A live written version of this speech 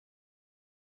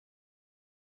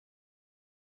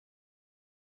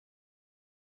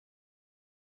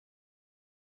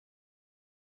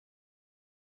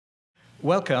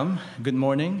Welcome. Good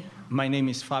morning. My name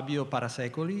is Fabio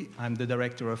Parasecoli. I'm the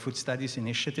Director of Food Studies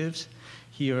Initiatives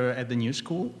here at the New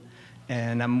School,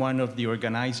 and I'm one of the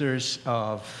organizers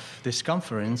of this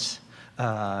conference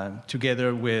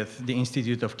together with the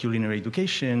Institute of Culinary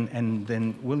Education, and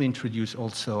then we'll introduce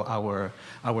also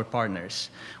our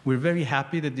partners. We're very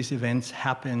happy that this event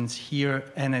happens here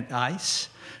and at ICE.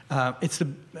 It's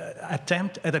an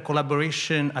attempt at a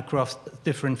collaboration across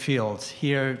different fields.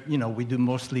 Here, we do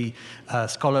mostly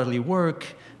scholarly work,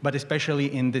 but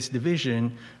especially in this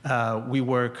division, we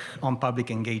work on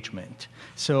public engagement.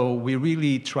 So we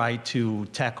really try to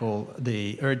tackle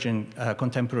the urgent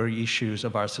contemporary issues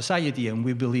of our society, and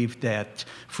we believe that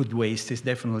food waste is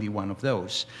definitely one of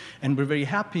those. And we're very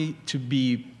happy to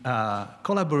be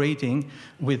collaborating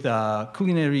with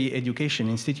culinary education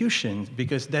institutions,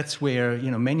 because that's where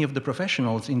many of the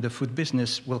professionals in the food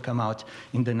business will come out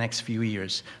in the next few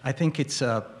years. I think it's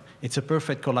a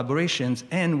perfect collaboration,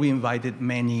 and we invited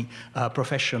many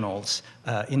professionals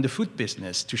in the food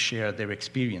business to share their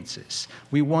experiences.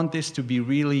 We want this to be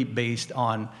really based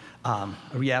on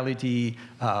reality,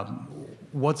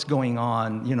 what's going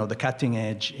on, the cutting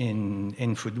edge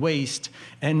in food waste,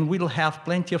 and we'll have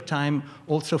plenty of time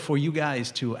also for you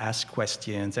guys to ask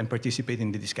questions and participate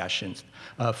in the discussions.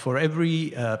 For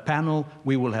every panel,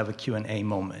 we will have a Q&A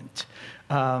moment.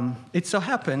 It so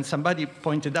happens, somebody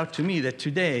pointed out to me that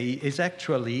today is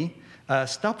actually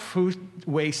Stop Food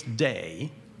Waste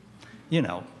Day.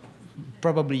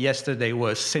 Probably yesterday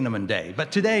was Cinnamon Day,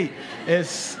 but today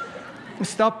is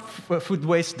Stop Food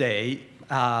Waste Day.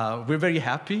 We're very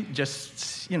happy,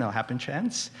 just, happen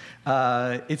chance.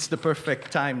 It's the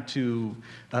perfect time to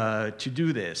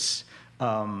do this.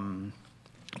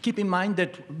 Keep in mind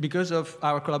that because of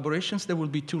our collaborations, there will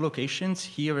be two locations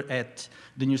here at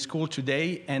the New School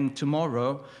today, and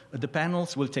tomorrow the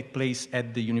panels will take place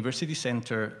at the University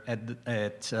Center at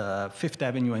 5th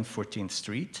Avenue and 14th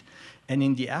Street. And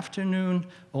in the afternoon,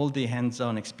 all the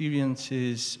hands-on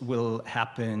experiences will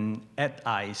happen at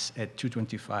ICE at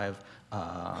 225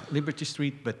 Liberty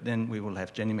Street, but then we will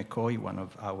have Jenny McCoy, one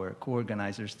of our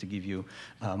co-organizers, to give you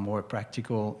more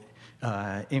practical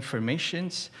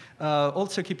informations.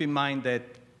 Also keep in mind that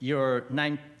your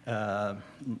name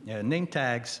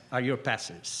tags are your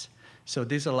passes. So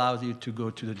this allows you to go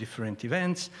to the different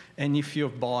events, and if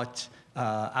you've bought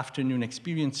afternoon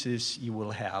experiences, you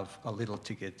will have a little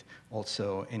ticket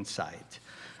also inside.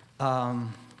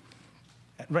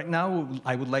 Right now,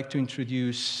 I would like to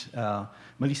introduce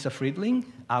Melissa Friedling,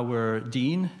 our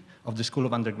Dean of the School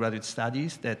of Undergraduate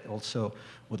Studies, that also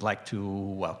would like to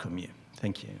welcome you.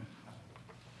 Thank you.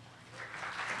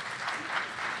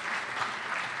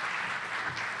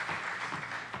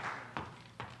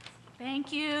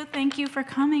 Thank you for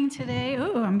coming today.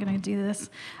 Oh, I'm going to do this.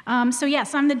 So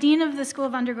yes, I'm the Dean of the School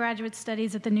of Undergraduate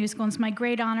Studies at the New School, and it's my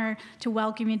great honor to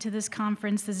welcome you to this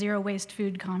conference, the Zero Waste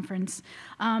Food Conference.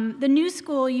 The New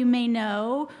School, you may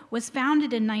know, was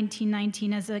founded in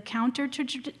 1919 as a counter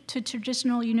to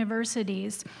traditional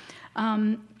universities.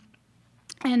 And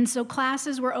so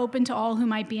classes were open to all who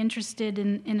might be interested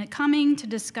in coming to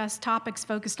discuss topics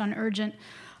focused on urgent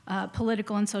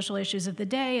political and social issues of the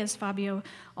day, as Fabio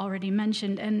already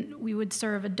mentioned, and we would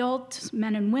serve adults,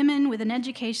 men and women, with an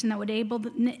education that would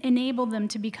enable them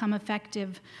to become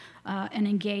effective and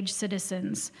engaged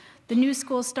citizens. The New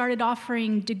School started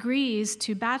offering degrees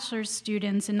to bachelor's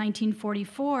students in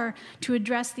 1944 to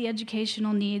address the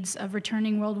educational needs of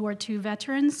returning World War II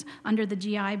veterans under the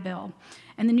GI Bill.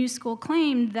 And the New School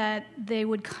claimed that they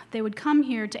would come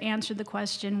here to answer the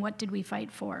question, what did we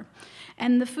fight for?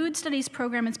 And the food studies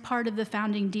program is part of the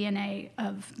founding DNA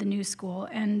of the New School,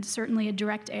 and certainly a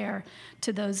direct heir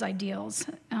to those ideals.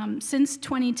 Since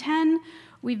 2010,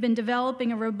 we've been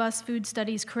developing a robust food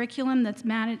studies curriculum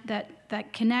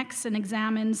that connects and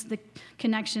examines the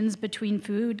connections between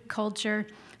food, culture,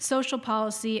 social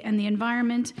policy, and the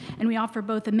environment, and we offer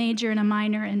both a major and a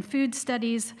minor in food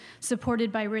studies,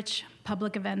 supported by rich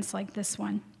public events like this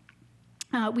one.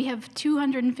 We have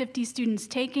 250 students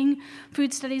taking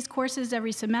food studies courses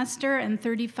every semester and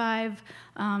 35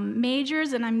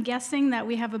 majors, and I'm guessing that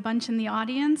we have a bunch in the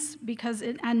audience because,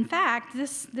 in fact,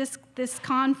 this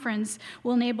conference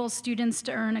will enable students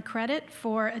to earn a credit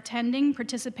for attending,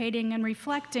 participating, and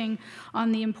reflecting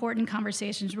on the important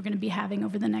conversations we're going to be having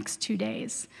over the next 2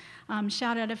 days.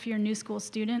 Shout out if you're a New School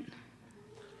student.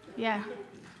 Yeah,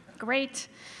 great.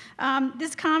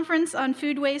 This conference on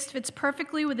food waste fits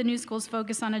perfectly with the New School's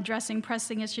focus on addressing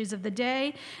pressing issues of the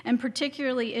day, and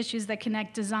particularly issues that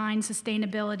connect design,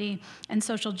 sustainability, and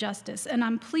social justice. And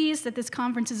I'm pleased that this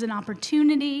conference is an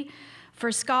opportunity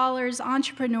for scholars,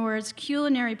 entrepreneurs,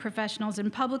 culinary professionals,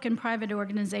 and public and private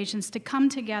organizations to come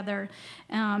together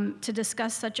to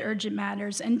discuss such urgent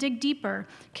matters and dig deeper,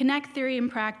 connect theory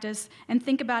and practice, and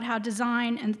think about how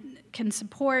design can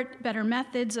support better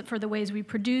methods for the ways we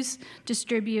produce,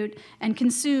 distribute, and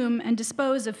consume and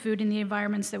dispose of food in the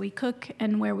environments that we cook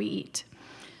and where we eat.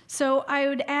 So I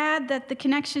would add that the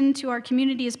connection to our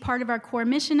community is part of our core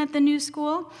mission at the New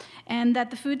School, and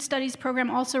that the Food Studies program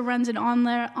also runs an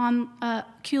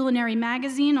culinary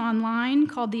magazine online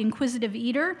called The Inquisitive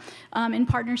Eater in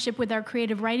partnership with our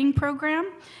creative writing program.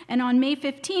 And on May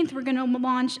 15th, we're going to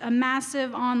launch a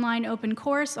massive online open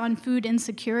course on food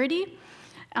insecurity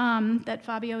that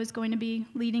Fabio is going to be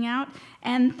leading out.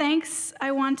 And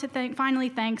I want to finally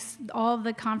thank all of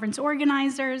the conference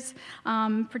organizers,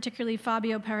 particularly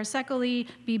Fabio Parasecoli,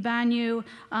 B. Banyu,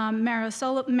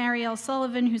 Marielle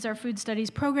Sullivan, who's our Food Studies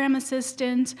Program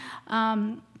Assistant,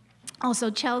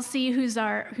 also Chelsea, who's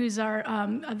our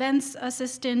events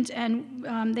assistant,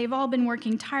 and they've all been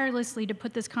working tirelessly to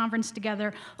put this conference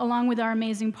together, along with our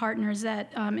amazing partners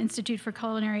at Institute for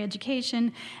Culinary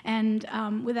Education. And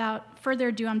without further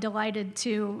ado, I'm delighted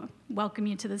to welcome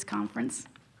you to this conference.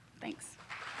 Thanks.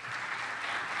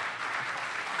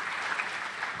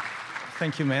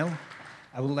 Thank you, Mel.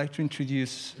 I would like to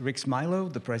introduce Rick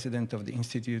Smilo, the president of the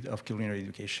Institute of Culinary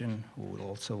Education, who will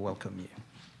also welcome you.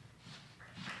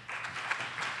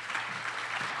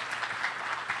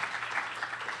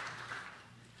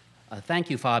 Thank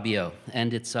you, Fabio.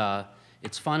 And it's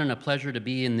fun and a pleasure to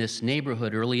be in this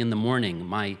neighborhood early in the morning.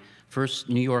 My first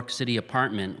New York City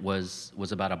apartment was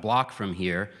about a block from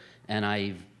here, and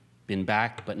I've been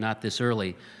back, but not this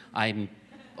early. I'm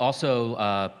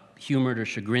also humored or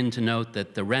chagrined to note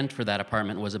that the rent for that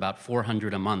apartment was about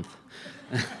 $400 a month,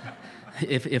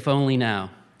 if only now.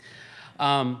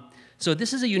 So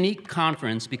this is a unique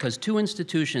conference because two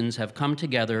institutions have come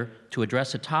together to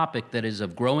address a topic that is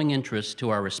of growing interest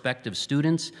to our respective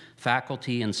students,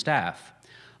 faculty, and staff.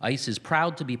 ICE is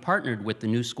proud to be partnered with the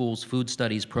New School's Food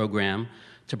Studies program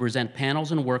to present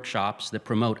panels and workshops that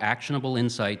promote actionable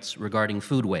insights regarding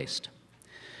food waste.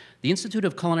 The Institute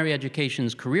of Culinary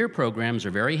Education's career programs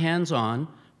are very hands-on,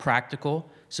 practical,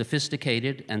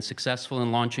 sophisticated, and successful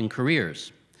in launching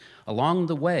careers. Along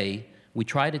the way, we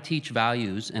try to teach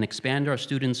values and expand our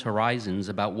students' horizons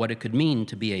about what it could mean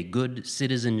to be a good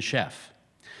citizen chef.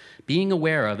 Being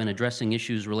aware of and addressing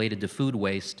issues related to food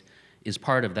waste is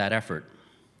part of that effort.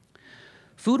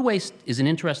 Food waste is an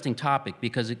interesting topic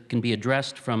because it can be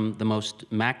addressed from the most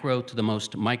macro to the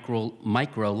most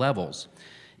micro levels.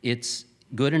 It's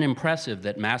good and impressive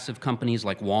that massive companies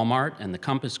like Walmart and the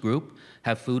Compass Group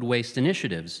have food waste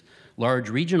initiatives. Large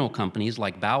regional companies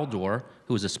like Baldor,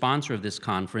 who is a sponsor of this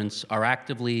conference, are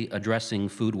actively addressing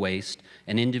food waste,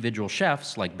 and individual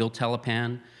chefs like Bill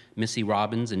Telepan, Missy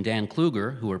Robbins, and Dan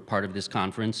Kluger, who are part of this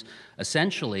conference,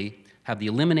 essentially have the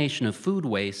elimination of food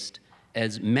waste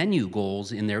as menu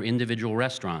goals in their individual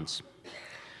restaurants.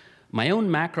 My own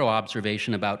macro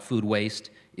observation about food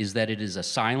waste is that it is a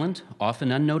silent,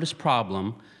 often unnoticed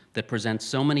problem that presents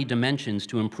so many dimensions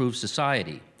to improve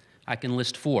society. I can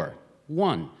list 4.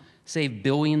 1, save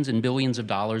billions and billions of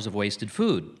dollars of wasted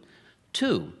food.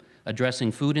 2,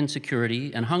 addressing food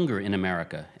insecurity and hunger in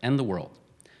America and the world.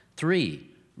 3,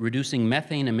 reducing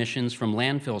methane emissions from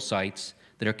landfill sites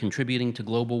that are contributing to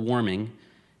global warming.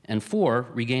 And 4,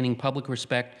 regaining public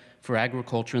respect for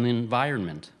agriculture and the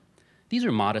environment. These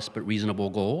are modest but reasonable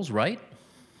goals, right?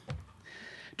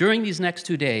 During these next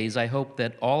 2 days, I hope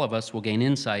that all of us will gain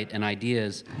insight and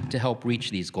ideas to help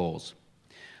reach these goals.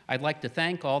 I'd like to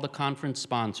thank all the conference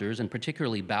sponsors, and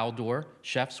particularly Baldor,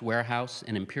 Chef's Warehouse,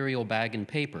 and Imperial Bag and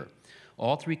Paper.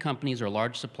 All 3 companies are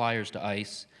large suppliers to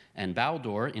ICE, and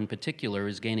Baldor, in particular,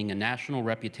 is gaining a national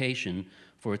reputation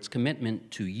for its commitment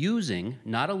to using,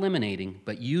 not eliminating,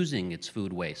 but using its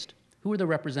food waste. Who are the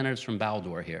representatives from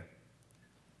Baldor here?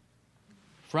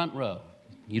 Front row.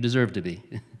 You deserve to be.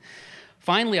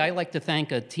 Finally, I'd like to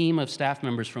thank a team of staff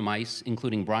members from ICE,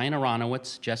 including Brian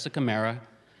Aronowitz, Jessica Mera,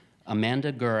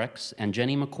 Amanda Gurex, and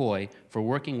Jenny McCoy, for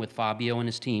working with Fabio and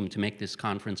his team to make this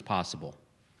conference possible.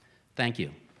 Thank you.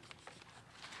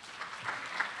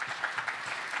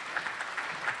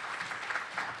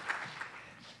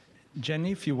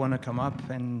 Jenny, if you want to come up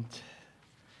and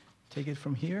take it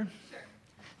from here. Sure.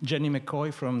 Jenny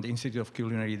McCoy from the Institute of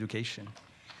Culinary Education.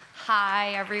 Hi,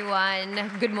 everyone.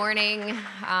 Good morning.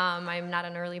 I'm not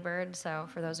an early bird, so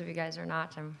for those of you guys who are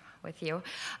not, I'm with you.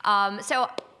 So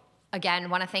Again,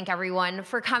 want to thank everyone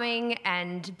for coming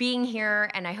and being here,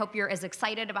 and I hope you're as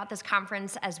excited about this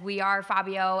conference as we are.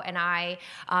 Fabio and I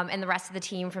and the rest of the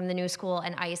team from the New School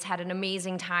and ICE had an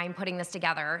amazing time putting this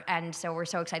together, and so we're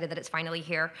so excited that it's finally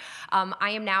here. I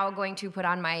am now going to put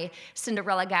on my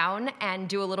Cinderella gown and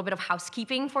do a little bit of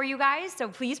housekeeping for you guys, so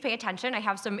please pay attention. I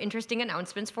have some interesting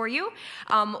announcements for you.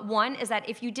 One is that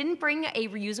if you didn't bring a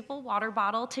reusable water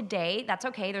bottle today, that's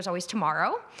okay, there's always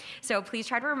tomorrow. So please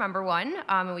try to remember one,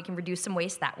 and we can reduce some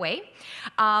waste that way.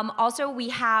 Also, we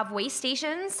have waste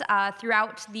stations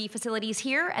throughout the facilities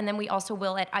here, and then we also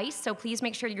will at ICE, so please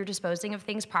make sure you're disposing of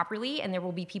things properly, and there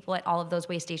will be people at all of those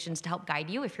waste stations to help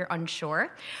guide you if you're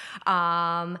unsure.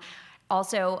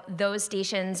 Also, those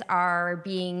stations are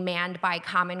being manned by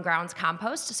Common Grounds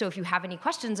Compost, so if you have any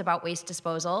questions about waste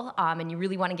disposal and you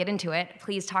really want to get into it,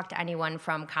 please talk to anyone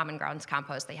from Common Grounds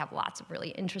Compost. They have lots of really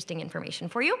interesting information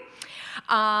for you.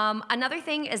 Another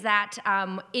thing is that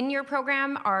in your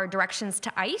program are directions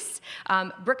to ICE.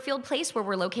 Brookfield Place, where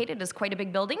we're located, is quite a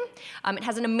big building. It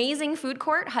has an amazing food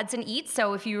court, Hudson Eats,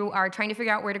 so if you are trying to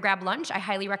figure out where to grab lunch, I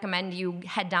highly recommend you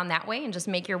head down that way and just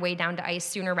make your way down to ICE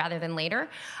sooner rather than later.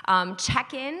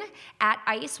 Check-in at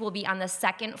ICE will be on the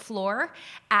second floor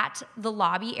at the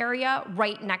lobby area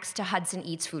right next to Hudson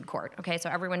Eats food court. Okay, so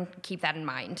everyone keep that in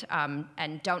mind,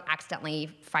 and don't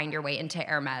accidentally find your way into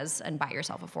Hermes and buy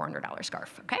yourself a $400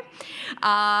 scarf, okay?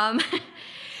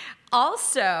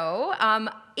 Also,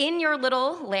 in your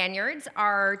little lanyards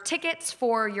are tickets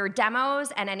for your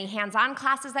demos and any hands-on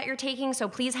classes that you're taking, so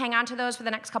please hang on to those for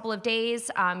the next couple of days.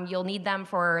 You'll need them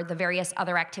for the various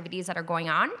other activities that are going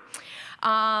on.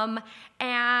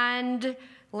 And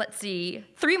let's see,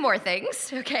 3 more things,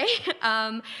 okay?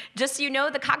 Just so you know,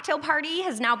 the cocktail party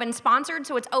has now been sponsored,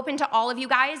 so it's open to all of you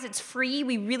guys. It's free.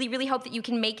 We really, really hope that you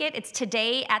can make it. It's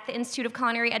today at the Institute of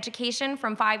Culinary Education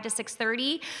from 5 to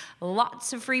 6:30.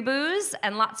 Lots of free booze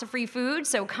and lots of free food,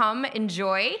 so come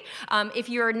enjoy. If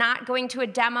you're not going to a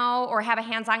demo or have a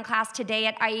hands-on class today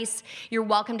at ICE, you're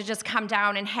welcome to just come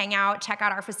down and hang out, check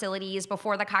out our facilities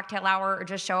before the cocktail hour, or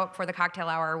just show up for the cocktail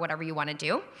hour, or whatever you want to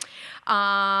do.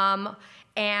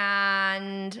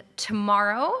 And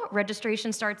tomorrow,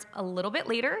 registration starts a little bit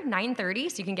later, 9:30,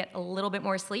 so you can get a little bit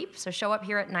more sleep. So show up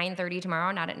here at 9:30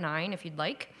 tomorrow, not at 9 if you'd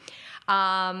like.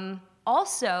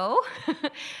 Also,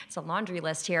 it's a laundry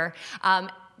list here.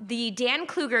 The Dan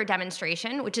Kluger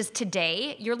demonstration, which is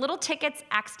today, your little tickets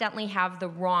accidentally have the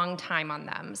wrong time on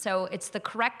them. So it's the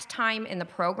correct time in the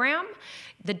program.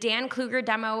 The Dan Kluger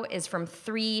demo is from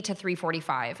 3 to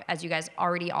 3:45, as you guys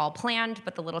already all planned,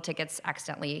 but the little tickets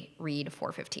accidentally read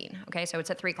 4:15. Okay, so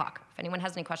it's at 3 o'clock. If anyone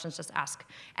has any questions, just ask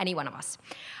any one of us.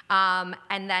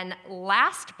 And then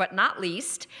last but not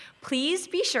least, please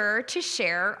be sure to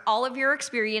share all of your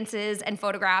experiences and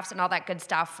photographs and all that good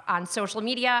stuff on social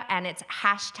media, and it's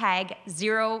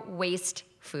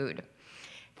 #ZeroWasteFood.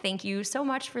 Thank you so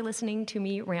much for listening to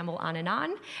me ramble on, and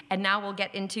now we'll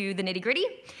get into the nitty-gritty.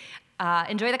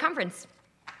 Enjoy the conference.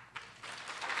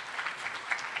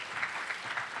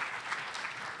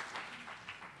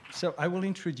 So I will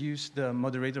introduce the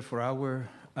moderator for our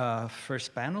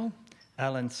first panel,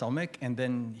 Alan Somek, and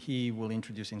then he will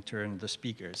introduce in turn the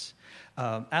speakers.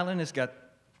 Alan has got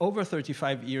over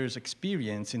 35 years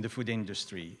experience in the food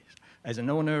industry as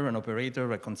an owner, an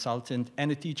operator, a consultant,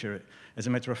 and a teacher. As a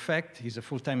matter of fact, he's a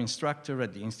full-time instructor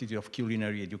at the Institute of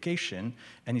Culinary Education,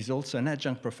 and he's also an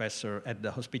adjunct professor at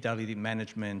the Hospitality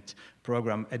Management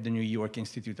program at the New York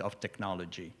Institute of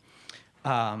Technology.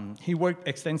 He worked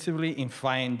extensively in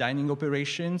fine dining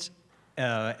operations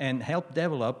and helped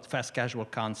develop fast casual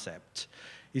concept.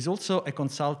 He's also a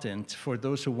consultant for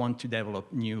those who want to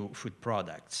develop new food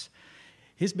products.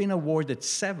 He's been awarded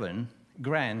 7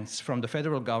 grants from the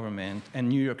federal government and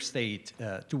New York State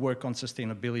to work on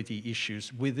sustainability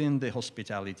issues within the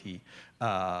hospitality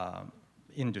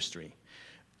industry.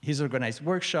 He's organized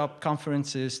workshops,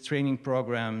 conferences, training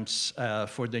programs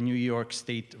for the New York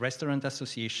State Restaurant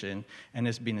Association, and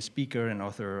has been a speaker and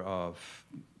author of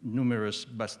numerous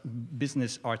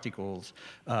business articles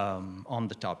on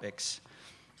the topics.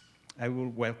 I will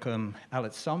welcome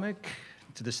Alex Somek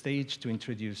to the stage to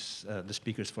introduce the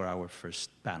speakers for our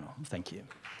first panel. Thank you.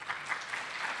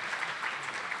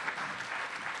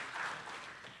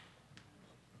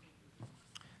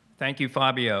 Thank you,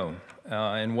 Fabio,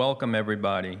 and welcome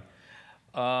everybody.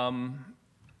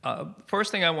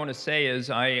 First thing I want to say is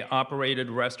I operated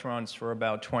restaurants for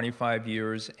about 25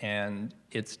 years, and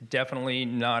it's definitely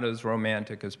not as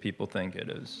romantic as people think it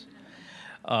is.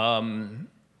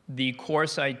 The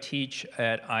course I teach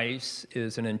at ICE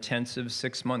is an intensive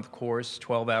 6-month course,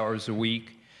 12 hours a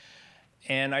week.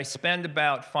 And I spend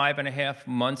about 5.5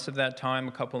 months of that time,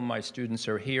 a couple of my students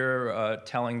are here,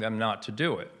 telling them not to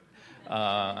do it.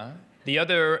 The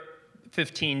other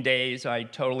 15 days, I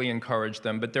totally encourage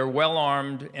them, but they're well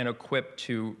armed and equipped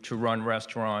to run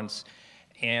restaurants,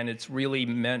 and it's really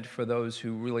meant for those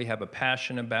who really have a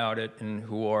passion about it and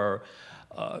who are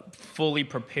fully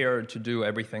prepared to do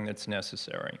everything that's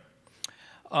necessary.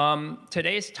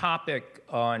 Today's topic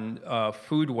on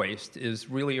food waste is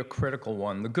really a critical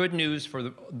one. The good news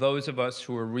for those of us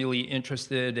who are really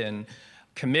interested and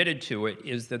committed to it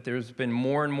is that there's been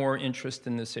more and more interest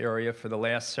in this area for the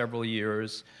last several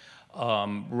years.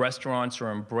 Restaurants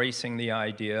are embracing the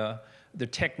idea. The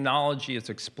technology is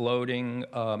exploding.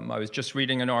 I was just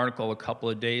reading an article a couple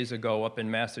of days ago up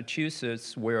in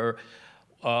Massachusetts where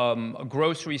a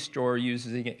grocery store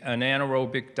uses an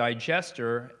anaerobic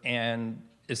digester and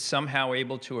is somehow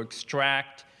able to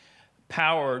extract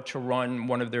power to run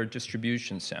one of their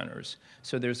distribution centers.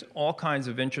 So there's all kinds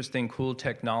of interesting, cool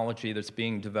technology that's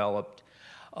being developed.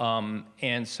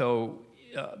 And so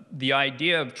the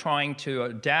idea of trying to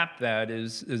adapt that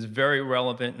is very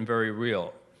relevant and very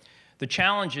real. The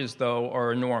challenges, though,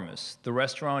 are enormous. The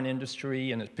restaurant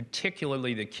industry, and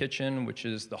particularly the kitchen, which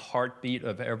is the heartbeat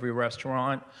of every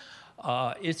restaurant,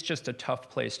 it's just a tough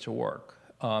place to work.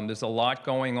 There's a lot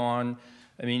going on.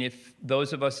 I mean, if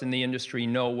those of us in the industry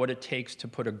know what it takes to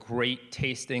put a great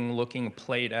tasting looking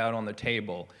plate out on the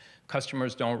table,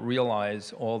 customers don't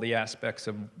realize all the aspects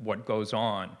of what goes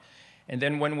on. And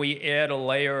then when we add a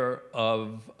layer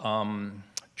of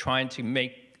trying to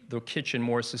make the kitchen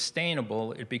more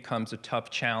sustainable, it becomes a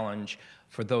tough challenge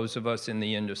for those of us in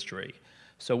the industry.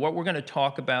 So what we're going to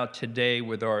talk about today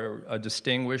with our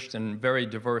distinguished and very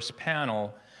diverse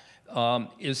panel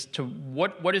is to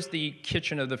what does the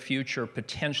kitchen of the future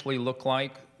potentially look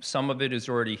like? Some of it is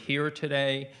already here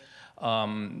today.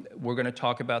 We're going to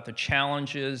talk about the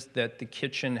challenges that the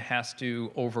kitchen has to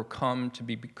overcome to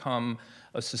become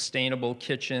a sustainable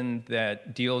kitchen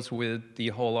that deals with the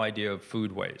whole idea of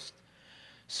food waste.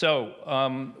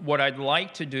 So what I'd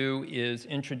like to do is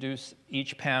introduce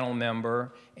each panel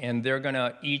member, and they're going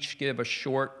to each give a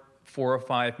short 4 or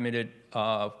 5 minute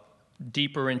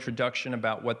deeper introduction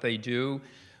about what they do.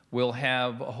 We'll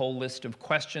have a whole list of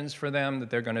questions for them that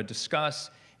they're going to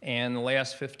discuss, and the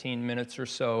last 15 minutes or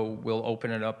so, we'll open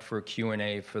it up for a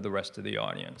Q&A for the rest of the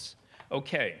audience.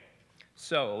 Okay,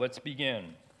 so let's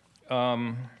begin.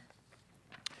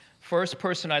 First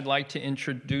person I'd like to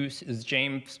introduce is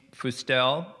James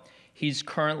Feustel. He's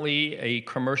currently a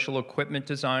commercial equipment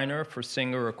designer for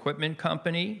Singer Equipment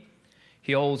Company.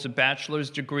 He holds a bachelor's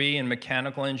degree in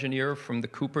mechanical engineer from the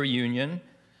Cooper Union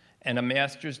and a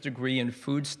master's degree in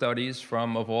food studies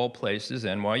from, of all places,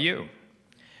 NYU.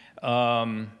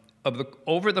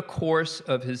 Over the course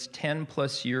of his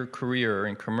 10+ year career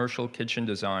in commercial kitchen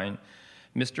design,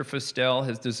 Mr. Feustel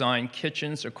has designed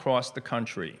kitchens across the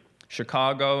country: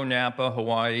 Chicago, Napa,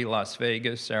 Hawaii, Las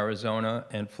Vegas, Arizona,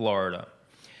 and Florida.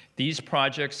 These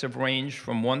projects have ranged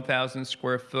from 1,000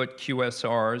 square foot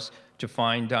QSRs to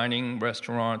fine dining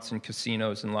restaurants and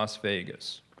casinos in Las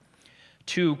Vegas,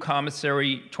 to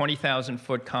 20,000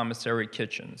 foot commissary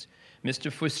kitchens.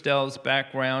 Mr. Feustel's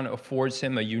background affords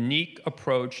him a unique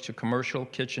approach to commercial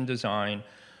kitchen design,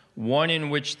 one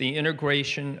in which the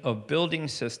integration of building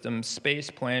systems, space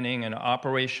planning, and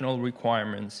operational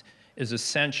requirements is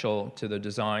essential to the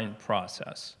design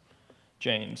process.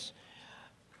 James.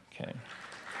 Okay.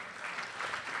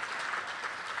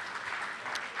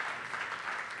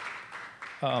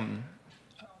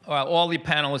 Well, all the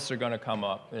panelists are going to come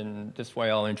up, and this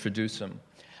way I'll introduce them.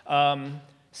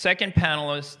 Second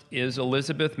panelist is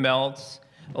Elizabeth Meltz.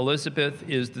 Elizabeth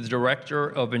is the Director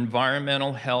of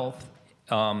Environmental Health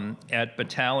at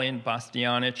Battalion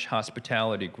Bastianich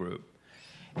Hospitality Group.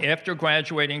 After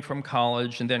graduating from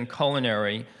college and then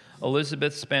culinary,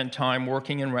 Elizabeth spent time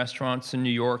working in restaurants in New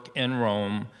York and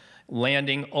Rome,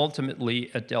 landing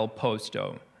ultimately at Del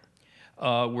Posto,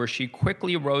 where she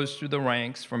quickly rose through the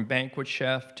ranks from banquet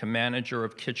chef to manager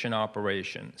of kitchen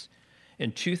operations.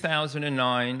 In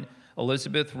 2009,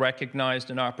 Elizabeth recognized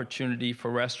an opportunity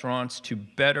for restaurants to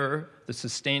better the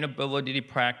sustainability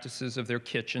practices of their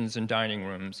kitchens and dining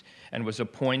rooms, and was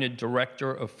appointed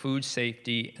Director of Food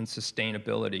Safety and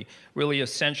Sustainability, really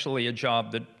essentially a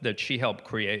job that she helped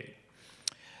create.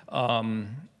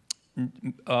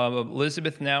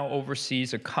 Elizabeth now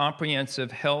oversees a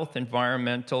comprehensive health,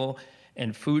 environmental,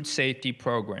 and food safety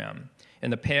program. In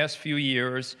the past few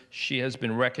years, she has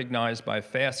been recognized by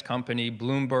Fast Company,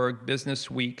 Bloomberg,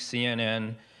 Business Week,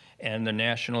 CNN, and the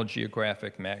National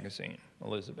Geographic magazine.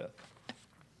 Elizabeth.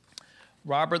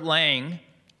 Robert Laing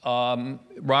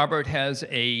Robert has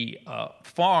a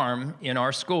farm in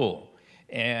our school.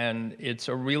 And it's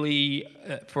a really,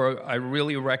 I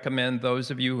really recommend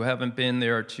those of you who haven't been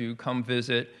there to come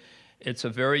visit. It's a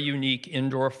very unique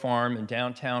indoor farm in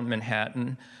downtown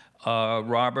Manhattan.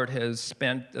 Robert has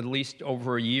spent at least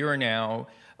over a year now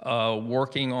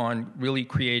working on really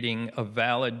creating a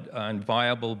valid and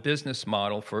viable business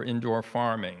model for indoor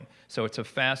farming. So it's a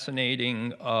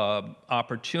fascinating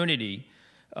opportunity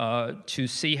to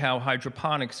see how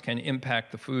hydroponics can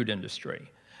impact the food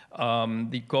industry.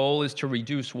 The goal is to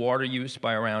reduce water use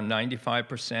by around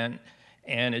 95%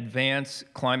 and advance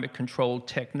climate-controlled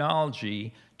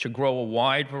technology to grow a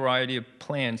wide variety of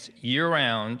plants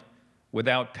year-round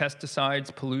without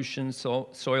pesticides, pollution,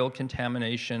 soil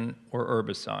contamination, or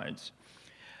herbicides.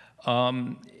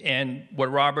 And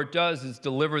what Robert does is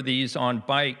deliver these on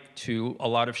bike to a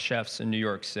lot of chefs in New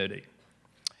York City.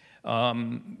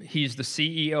 He's the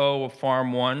CEO of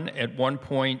Farm One. At one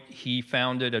point, he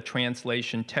founded a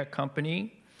translation tech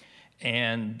company,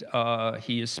 and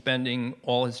he is spending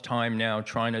all his time now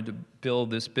trying to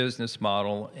build this business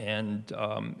model, and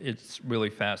it's really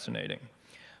fascinating.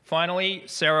 Finally,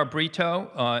 Sara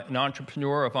Brito, an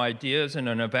entrepreneur of ideas and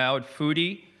an avowed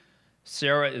foodie.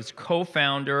 Sara is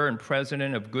co-founder and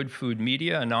president of Good Food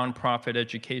Media, a nonprofit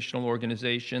educational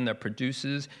organization that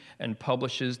produces and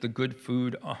publishes the Good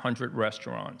Food 100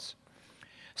 restaurants.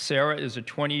 Sara is a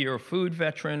 20-year food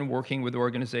veteran working with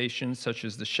organizations such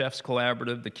as the Chefs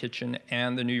Collaborative, The Kitchen,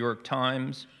 and the New York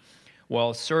Times.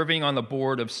 While serving on the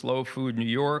board of Slow Food New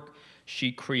York,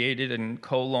 she created and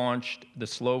co-launched the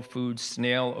Slow Food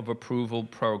Snail of Approval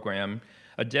program,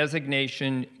 a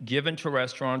designation given to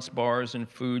restaurants, bars, and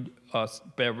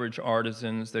beverage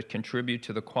artisans that contribute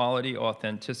to the quality,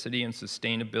 authenticity, and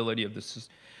sustainability of the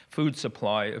food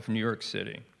supply of New York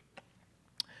City.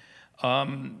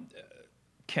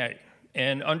 Okay,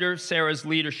 and under Sara's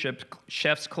leadership,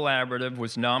 Chefs Collaborative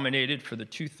was nominated for the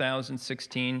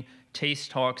 2016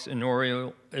 Taste Talks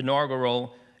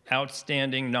inaugural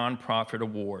Outstanding Nonprofit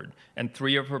Award, and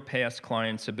 3 of her past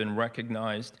clients have been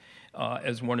recognized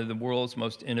as one of the world's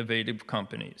most innovative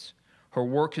companies. Her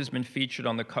work has been featured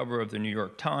on the cover of the New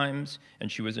York Times,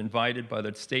 and she was invited by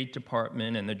the State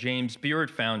Department and the James Beard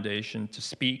Foundation to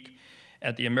speak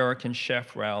at the American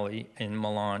Chef Rally in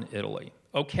Milan, Italy.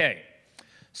 Okay,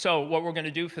 so what we're going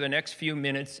to do for the next few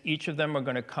minutes, each of them are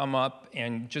going to come up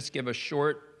and just give a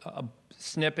short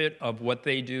snippet of what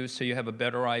they do so you have a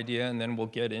better idea, and then we'll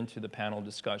get into the panel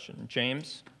discussion.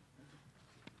 James?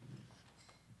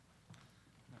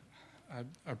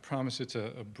 I promise it's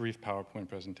a brief PowerPoint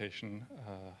presentation.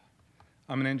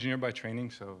 I'm an engineer by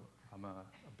training, so I'm a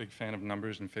big fan of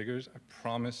numbers and figures. I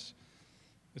promise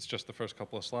it's just the first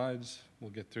couple of slides.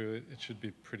 We'll get through it. It should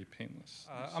be pretty painless.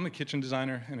 I'm a kitchen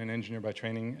designer and an engineer by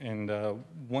training, and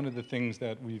one of the things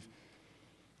that we've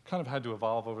kind of had to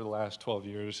evolve over the last 12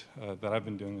 years, that I've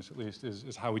been doing this at least,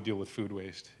 is how we deal with food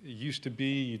waste. It used to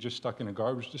be you just stuck in a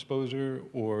garbage disposer,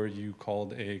 or you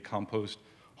called a compost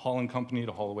hauling company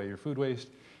to haul away your food waste,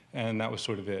 and that was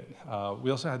sort of it. We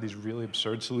also had these really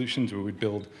absurd solutions where we'd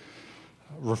build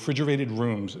refrigerated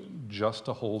rooms just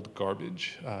to hold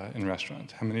garbage in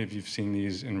restaurants. How many of you have seen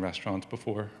these in restaurants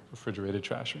before? Refrigerated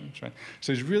trash rooms, right?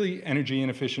 So there's really energy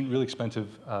inefficient, really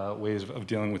expensive ways of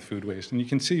dealing with food waste. And you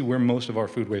can see where most of our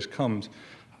food waste comes,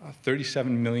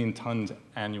 37 million tons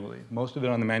annually. Most of it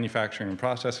on the manufacturing and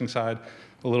processing side.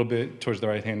 A little bit towards the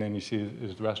right-hand end you see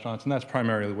is the restaurants, and that's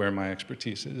primarily where my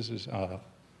expertise is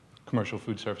commercial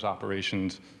food service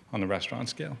operations on the restaurant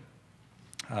scale.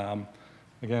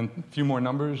 Again, a few more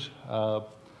numbers.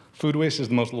 Food waste is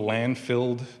the most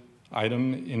landfilled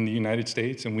item in the United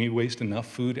States, and we waste enough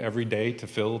food every day to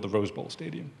fill the Rose Bowl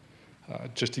Stadium.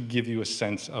 Just to give you a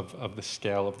sense of the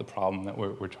scale of the problem that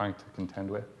we're trying to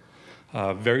contend with.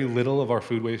 Very little of our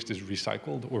food waste is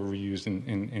recycled or reused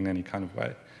in any kind of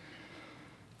way.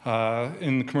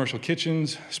 In the commercial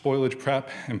kitchens, spoilage, prep,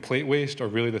 and plate waste are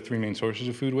really the 3 main sources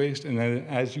of food waste. And then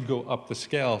as you go up the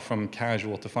scale from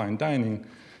casual to fine dining,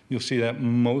 you'll see that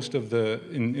most of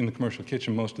in the commercial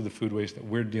kitchen, most of the food waste that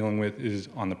we're dealing with is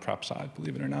on the prep side,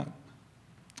 believe it or not,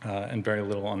 and very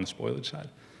little on the spoilage side.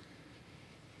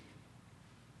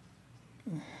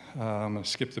 I'm going to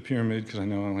skip the pyramid because I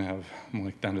know I'm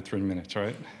like down to 3 minutes,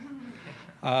 right?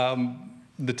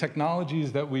 The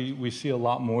technologies that we see a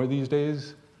lot more these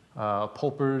days,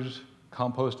 pulpers,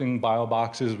 composting,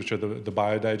 bioboxes, which are the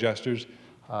biodigesters,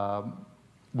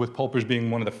 with pulpers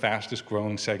being one of the fastest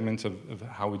growing segments of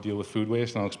how we deal with food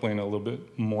waste, and I'll explain a little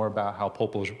bit more about how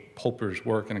pulpers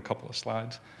work in a couple of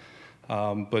slides.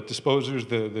 But disposers,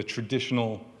 the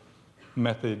traditional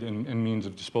method and means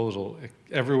of disposal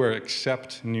everywhere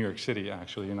except New York City,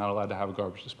 actually. You're not allowed to have a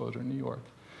garbage disposer in New York.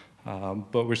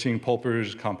 But we're seeing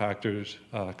pulpers, compactors,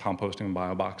 composting, and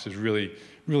bioboxes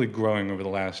really growing over the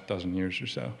last dozen years or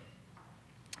so.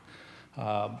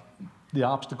 The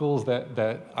obstacles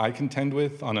that I contend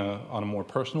with on a more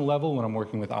personal level when I'm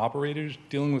working with operators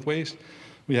dealing with waste,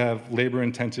 we have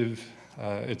labor-intensive,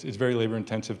 it's very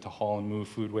labor-intensive to haul and move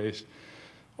food waste.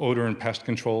 Odor and pest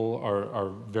control are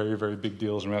very, very big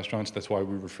deals in restaurants. That's why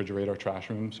we refrigerate our trash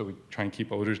rooms, so we try and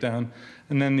keep odors down.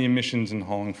 And then the emissions in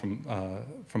hauling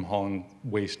from hauling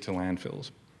waste to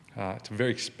landfills. It's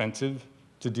very expensive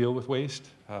to deal with waste.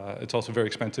 It's also very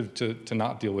expensive to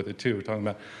not deal with it, too. We're talking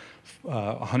about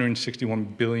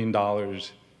 $161 billion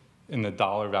in the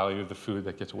dollar value of the food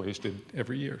that gets wasted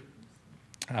every year.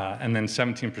 And then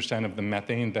 17% of the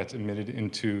methane that's emitted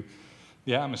into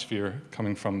the atmosphere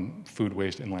coming from food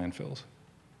waste in landfills.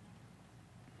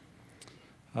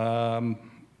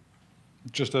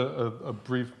 Just a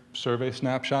brief survey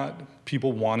snapshot.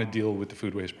 People want to deal with the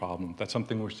food waste problem. That's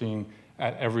something we're seeing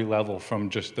at every level, from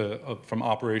just from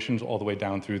operations all the way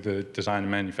down through the design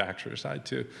and manufacturer side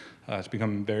too. It's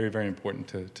become very, very important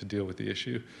to deal with the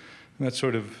issue. And that's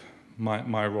sort of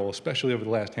my role, especially over the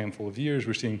last handful of years.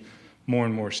 We're seeing more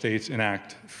and more states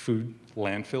enact food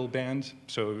landfill bans.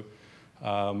 So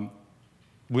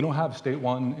we don't have state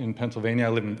one in Pennsylvania. I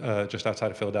live just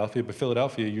outside of Philadelphia, but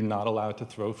Philadelphia, you're not allowed to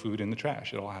throw food in the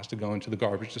trash. It all has to go into the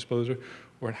garbage disposer,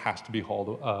 or it has to be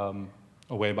hauled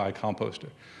away by a composter.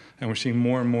 And we're seeing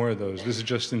more and more of those. This is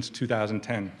just since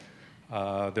 2010.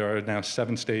 There are now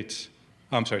 10 states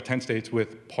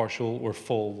with partial or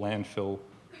full landfill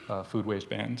food waste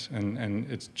bans. And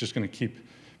it's just going to keep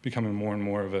becoming more and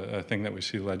more of a thing that we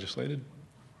see legislated.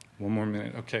 One more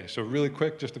minute. Okay, so really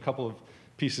quick, just a couple of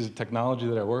pieces of technology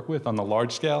that I work with on the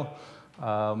large scale.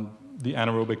 The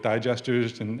anaerobic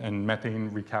digesters and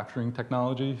methane recapturing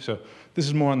technology. So this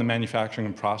is more on the manufacturing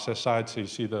and process side. So you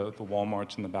see the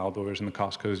Walmarts and the Baldors and the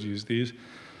Costcos use these.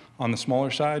 On the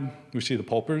smaller side, we see the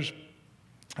pulpers.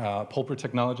 Pulper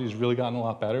technology has really gotten a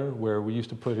lot better, where we used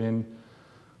to put in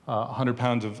 100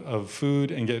 pounds of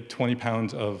food and get 20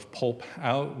 pounds of pulp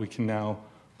out. We can now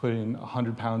put in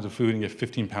 100 pounds of food and get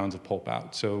 15 pounds of pulp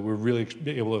out. So we're really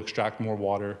able to extract more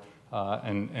water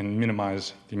and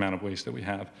minimize the amount of waste that we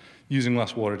have, using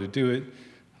less water to do it.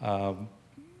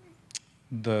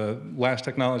 The last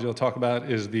technology I'll talk about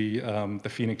is the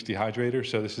Phoenix dehydrator.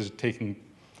 So this is taking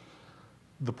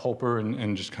the pulper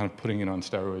and just kind of putting it on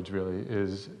steroids, really.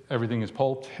 Everything is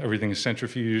pulped, everything is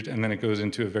centrifuged, and then it goes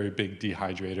into a very big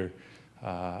dehydrator.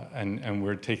 And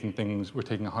we're taking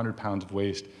 100 pounds of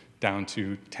waste down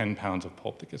to 10 pounds of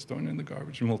pulp that gets thrown in the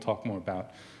garbage. And we'll talk more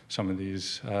about some of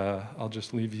these. I'll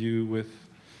just leave you with,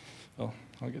 well,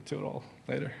 I'll get to it all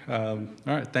later. All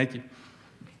right, thank you.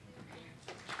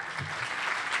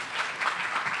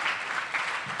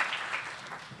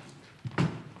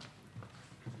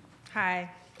 Hi.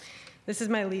 This is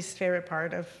my least favorite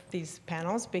part of these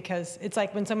panels, because it's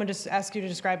like when someone just asks you to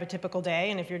describe a typical day,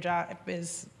 and if your job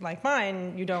is like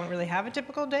mine, you don't really have a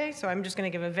typical day. So I'm just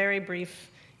going to give a very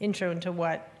brief intro into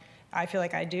what I feel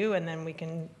like I do, and then we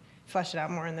can flesh it out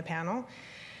more in the panel.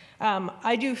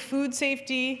 I do food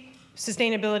safety,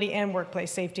 sustainability, and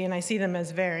workplace safety, and I see them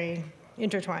as very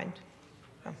intertwined.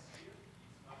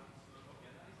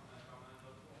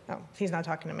 Oh, he's not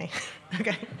talking to me.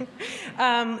 Okay.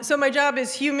 So my job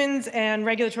is humans and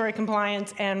regulatory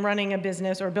compliance and running a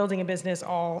business or building a business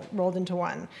all rolled into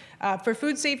one. For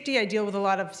food safety, I deal with a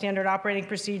lot of standard operating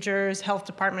procedures, health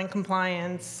department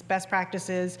compliance, best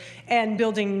practices, and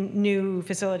building new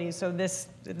facilities. So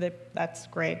that's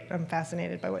great. I'm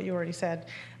fascinated by what you already said.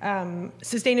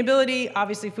 Sustainability,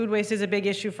 obviously food waste is a big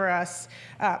issue for us.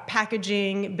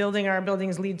 Packaging, building our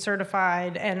buildings LEED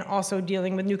certified, and also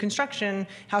dealing with new construction.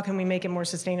 How can we make it more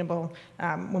sustainable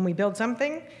when we build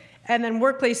something? And then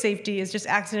workplace safety is just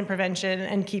accident prevention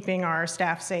and keeping our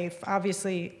staff safe.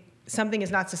 Obviously, something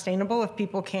is not sustainable if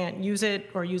people can't use it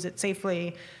or use it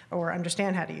safely or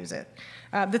understand how to use it.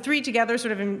 The three together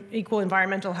sort of equal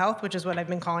environmental health, which is what I've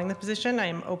been calling the position. I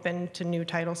am open to new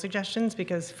title suggestions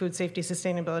because food safety,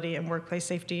 sustainability, and workplace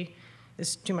safety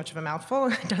is too much of a mouthful.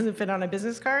 It doesn't fit on a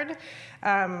business card.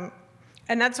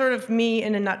 And that's sort of me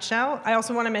in a nutshell. I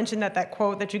also want to mention that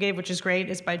quote that you gave, which is great,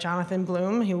 is by Jonathan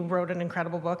Bloom, who wrote an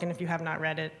incredible book. And if you have not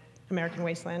read it, American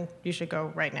Wasteland, you should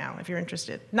go right now if you're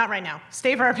interested. Not right now.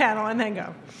 Stay for our panel and then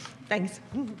go. Thanks.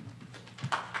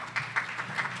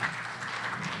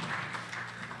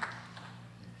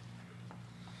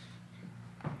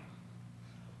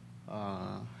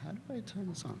 How do I turn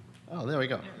this on? Oh, there we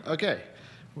go. Okay.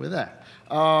 We're there.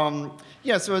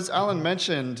 Yeah, so as Alan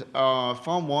mentioned,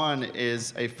 Farm 1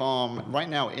 is a farm right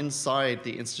now inside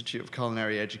the Institute of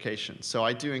Culinary Education. So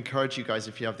I do encourage you guys,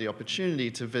 if you have the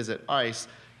opportunity to visit ICE,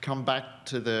 come back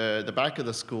to the back of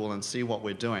the school and see what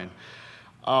we're doing.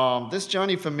 This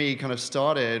journey for me kind of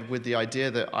started with the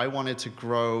idea that I wanted to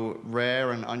grow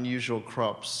rare and unusual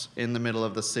crops in the middle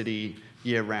of the city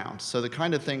year-round. So the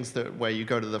kind of things that where you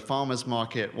go to the farmer's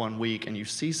market one week and you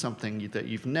see something that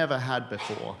you've never had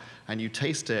before, and you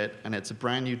taste it, and it's a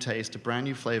brand new taste, a brand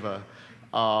new flavor,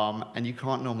 and you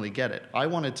can't normally get it. I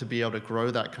wanted to be able to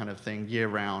grow that kind of thing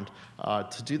year-round,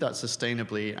 to do that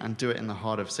sustainably and do it in the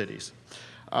heart of cities.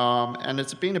 And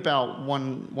it's been about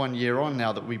one year on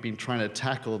now that we've been trying to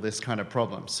tackle this kind of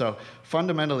problem. So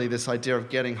fundamentally, this idea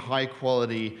of getting high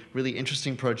quality, really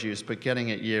interesting produce, but getting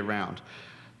it year-round.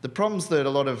 The problems that a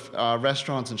lot of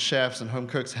restaurants and chefs and home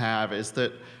cooks have is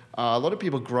that a lot of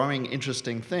people growing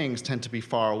interesting things tend to be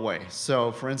far away.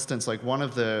 So for instance, like one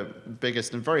of the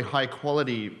biggest and very high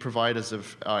quality providers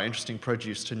of interesting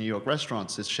produce to New York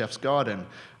restaurants is Chef's Garden,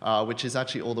 which is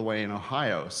actually all the way in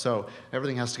Ohio. So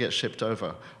everything has to get shipped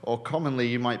over. Or commonly,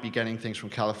 you might be getting things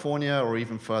from California or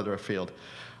even further afield.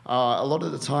 A lot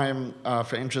of the time,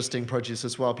 for interesting produce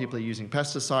as well, people are using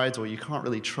pesticides, or you can't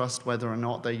really trust whether or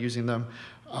not they're using them.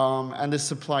 And this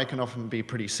supply can often be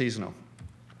pretty seasonal.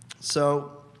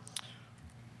 So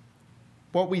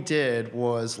what we did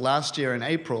was last year in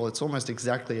April, it's almost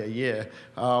exactly a year,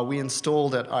 we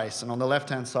installed at ICE. And on the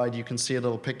left-hand side, you can see a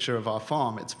little picture of our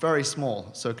farm. It's very small.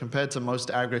 So compared to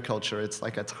most agriculture, it's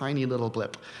like a tiny little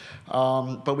blip.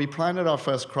 But we planted our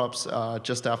first crops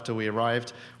just after we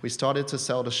arrived. We started to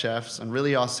sell to chefs. And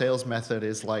really, our sales method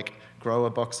is like grow a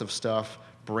box of stuff,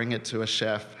 bring it to a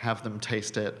chef, have them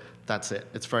taste it. That's it.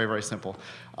 It's very, very simple.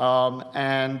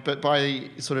 But by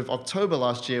sort of October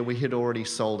last year, we had already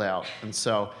sold out. And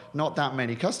so not that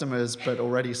many customers, but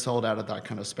already sold out of that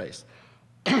kind of space.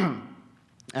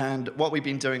 And what we've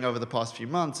been doing over the past few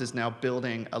months is now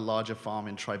building a larger farm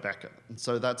in Tribeca. And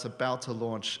so that's about to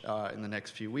launch in the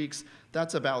next few weeks.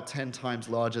 That's about 10 times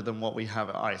larger than what we have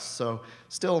at ICE. So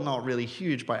still not really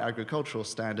huge by agricultural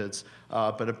standards,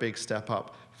 but a big step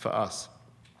up for us.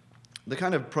 The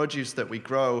kind of produce that we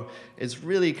grow is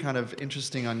really kind of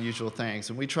interesting, unusual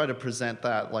things, and we try to present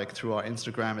that like through our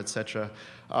Instagram, etc.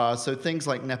 So things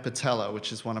like Nepetella,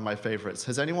 which is one of my favorites.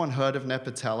 Has anyone heard of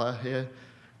Nepetella here?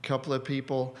 Couple of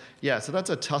people. Yeah, so that's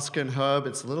a Tuscan herb.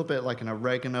 It's a little bit like an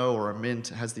oregano or a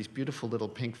mint. It has these beautiful little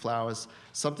pink flowers,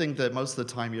 something that most of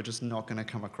the time you're just not going to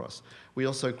come across. We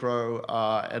also grow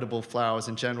edible flowers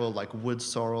in general, like wood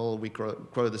sorrel. We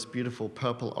grow this beautiful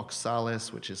purple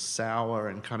oxalis, which is sour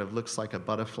and kind of looks like a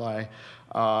butterfly.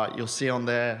 You'll see on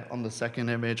there, on the second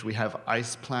image, we have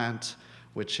ice plant,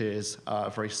 which is a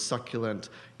very succulent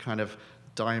kind of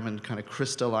diamond, kind of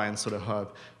crystalline sort of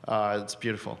herb. It's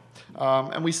beautiful.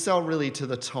 And we sell really to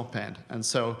the top end. And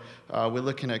so we're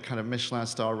looking at kind of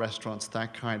Michelin-star restaurants,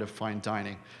 that kind of fine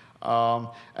dining.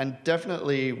 And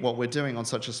definitely what we're doing on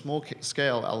such a small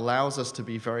scale allows us to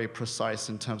be very precise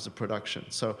in terms of production.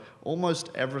 So almost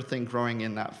everything growing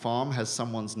in that farm has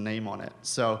someone's name on it.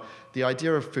 So the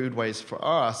idea of food waste for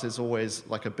us is always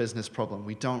like a business problem.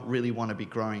 We don't really want to be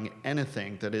growing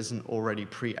anything that isn't already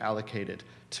pre-allocated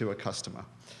to a customer.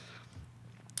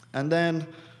 And then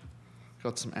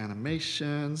got some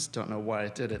animations. Don't know why I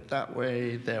did it that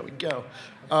way. There we go.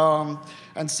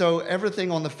 And so everything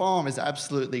on the farm is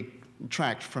absolutely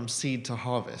tracked from seed to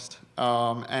harvest.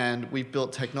 And we've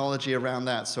built technology around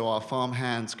that so our farm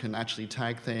hands can actually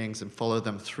tag things and follow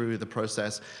them through the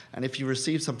process. And if you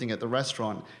receive something at the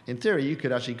restaurant, in theory, you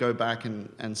could actually go back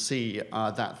and see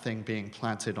that thing being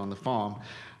planted on the farm.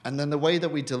 And then the way that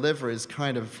we deliver is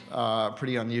kind of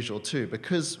pretty unusual too.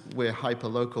 Because we're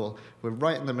hyper-local, we're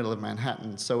right in the middle of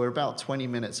Manhattan, so we're about 20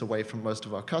 minutes away from most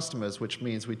of our customers, which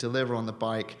means we deliver on the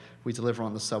bike, we deliver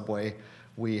on the subway,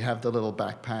 we have the little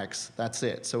backpacks, that's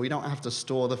it. So we don't have to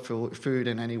store the food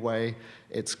in any way.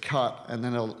 It's cut, and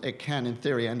then it can, in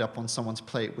theory, end up on someone's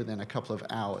plate within a couple of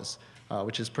hours,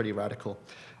 which is pretty radical.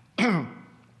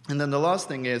 And then the last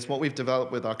thing is, what we've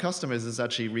developed with our customers is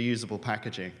actually reusable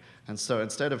packaging. And so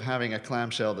instead of having a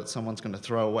clamshell that someone's going to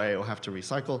throw away or have to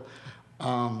recycle,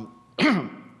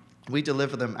 we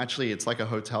deliver them, actually, it's like a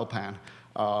hotel pan.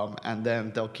 And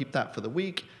then they'll keep that for the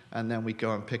week, and then we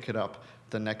go and pick it up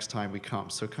the next time we come.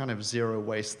 So kind of zero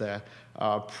waste there.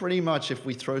 Pretty much if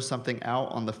we throw something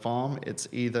out on the farm, it's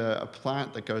either a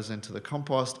plant that goes into the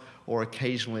compost, or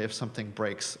occasionally if something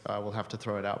breaks, we'll have to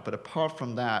throw it out. But apart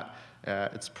from that,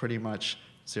 it's pretty much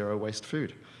zero waste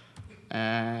food.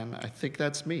 And I think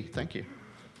that's me. Thank you.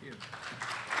 Thank you.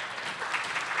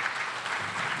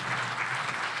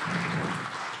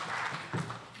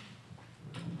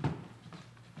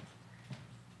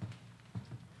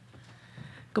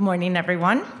 Good morning,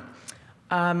 everyone.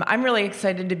 I'm really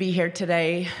excited to be here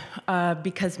today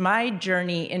because my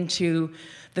journey into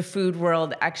the food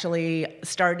world actually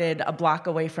started a block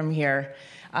away from here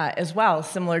as well,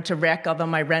 similar to Rick, although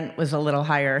my rent was a little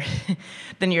higher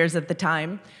than yours at the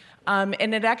time.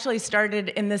 And it actually started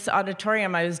in this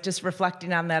auditorium. I was just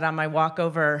reflecting on that on my walk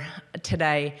over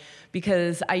today,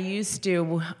 because I used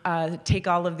to take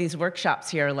all of these workshops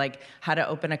here, like how to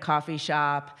open a coffee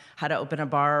shop, how to open a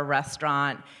bar or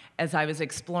restaurant, as I was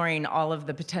exploring all of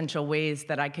the potential ways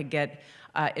that I could get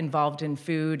involved in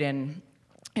food and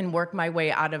work my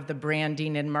way out of the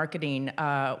branding and marketing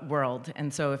world.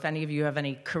 And so if any of you have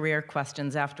any career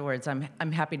questions afterwards,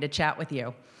 I'm happy to chat with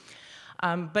you.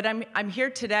 But I'm here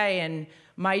today, and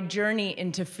my journey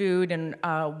into food, and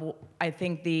I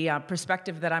think the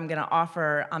perspective that I'm going to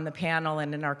offer on the panel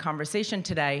and in our conversation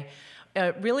today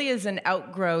really is an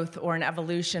outgrowth or an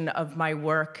evolution of my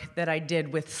work that I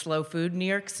did with Slow Food New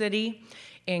York City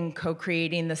in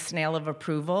co-creating the Snail of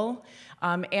Approval,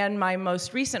 and my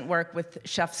most recent work with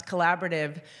Chefs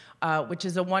Collaborative, which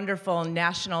is a wonderful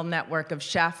national network of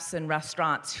chefs and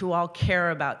restaurants who all care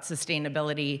about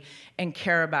sustainability and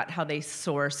care about how they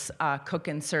source, cook,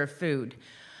 and serve food.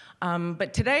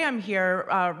 But today I'm here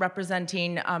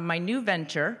representing my new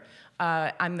venture.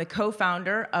 I'm the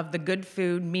co-founder of the Good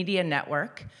Food Media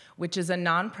Network, which is a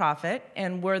nonprofit,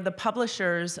 and we're the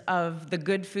publishers of the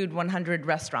Good Food 100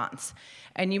 restaurants.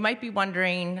 And you might be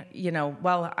wondering,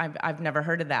 well, I've never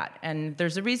heard of that. And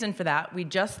there's a reason for that. We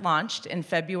just launched in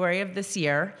February of this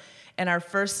year, and our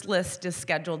first list is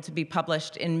scheduled to be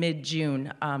published in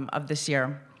mid-June of this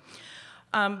year.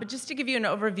 But just to give you an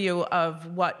overview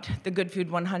of what the Good Food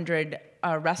 100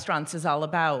 restaurants is all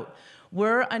about,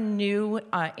 we're a new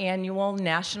annual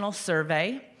national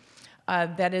survey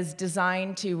that is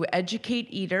designed to educate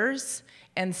eaters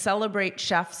and celebrate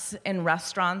chefs and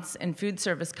restaurants and food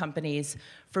service companies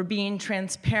for being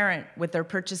transparent with their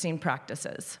purchasing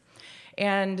practices.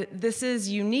 And this is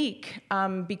unique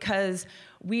because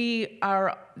we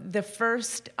are the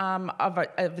first of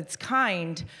its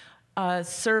kind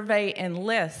survey and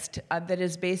list that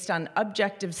is based on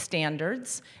objective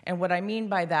standards. And what I mean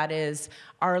by that is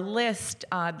our list,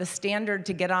 the standard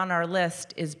to get on our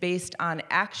list is based on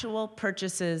actual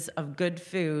purchases of good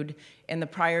food in the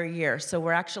prior year. So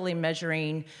we're actually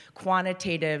measuring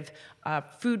quantitative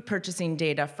food purchasing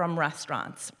data from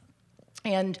restaurants.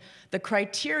 And the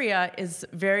criteria is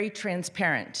very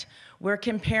transparent. We're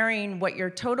comparing what your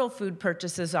total food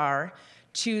purchases are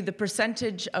to the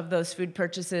percentage of those food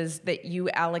purchases that you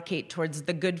allocate towards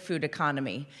the good food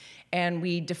economy. And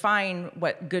we define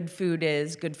what good food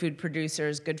is, good food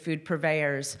producers, good food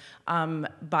purveyors,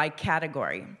 by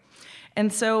category.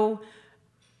 And so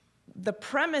the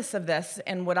premise of this,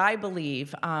 and what I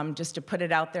believe, just to put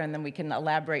it out there and then we can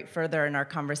elaborate further in our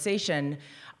conversation,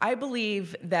 I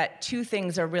believe that two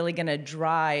things are really going to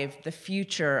drive the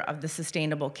future of the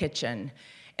sustainable kitchen.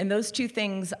 And those two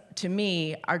things, to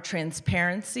me, are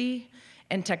transparency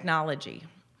and technology.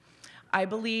 I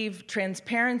believe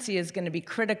transparency is going to be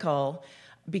critical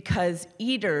because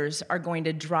eaters are going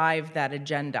to drive that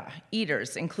agenda.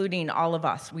 Eaters, including all of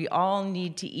us, we all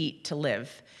need to eat to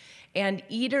live. And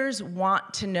eaters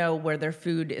want to know where their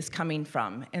food is coming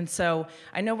from. And so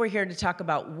I know we're here to talk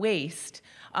about waste,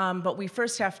 but we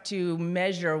first have to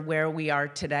measure where we are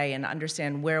today and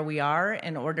understand where we are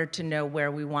in order to know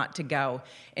where we want to go.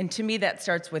 And to me, that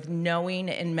starts with knowing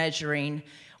and measuring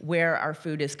where our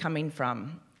food is coming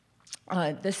from.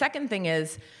 The second thing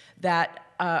is that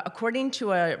according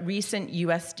to a recent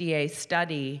USDA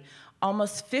study,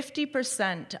 almost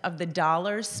 50% of the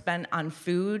dollars spent on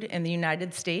food in the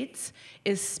United States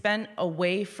is spent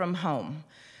away from home.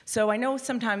 So I know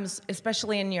sometimes,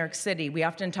 especially in New York City, we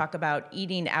often talk about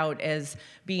eating out as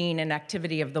being an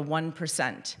activity of the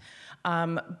 1%.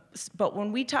 But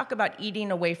when we talk about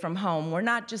eating away from home, we're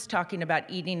not just talking about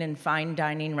eating in fine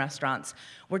dining restaurants.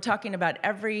 We're talking about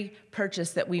every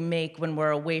purchase that we make when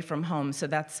we're away from home. So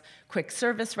that's quick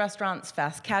service restaurants,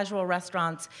 fast casual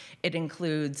restaurants. It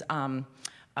includes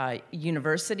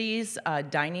universities,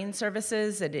 dining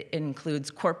services. It includes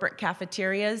corporate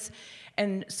cafeterias.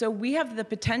 And so we have the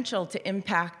potential to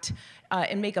impact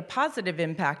and make a positive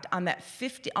impact on that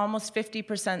almost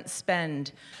 50%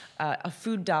 spend of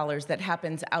food dollars that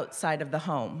happens outside of the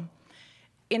home.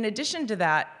 In addition to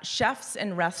that, chefs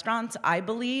and restaurants, I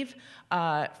believe,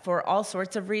 for all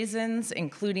sorts of reasons,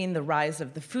 including the rise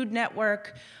of the Food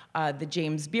Network, the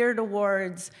James Beard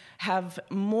Awards, have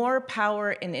more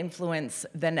power and influence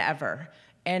than ever.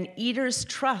 And eaters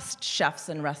trust chefs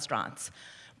and restaurants.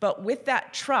 But with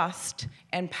that trust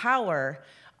and power,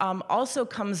 also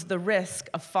comes the risk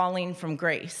of falling from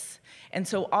grace. And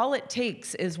so all it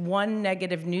takes is one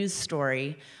negative news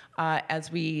story.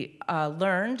 As we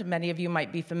learned, many of you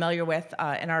might be familiar with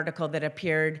an article that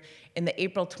appeared in the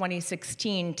April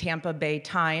 2016 Tampa Bay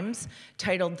Times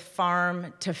titled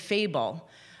 "Farm to Fable."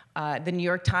 The New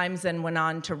York Times then went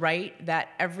on to write that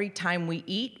every time we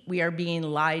eat, we are being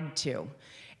lied to.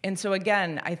 And so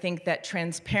again, I think that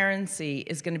transparency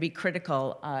is going to be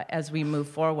critical as we move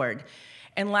forward.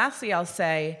 And lastly, I'll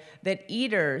say that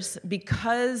eaters,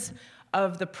 because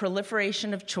of the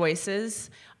proliferation of choices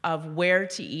of where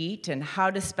to eat and how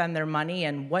to spend their money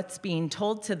and what's being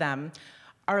told to them,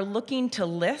 are looking to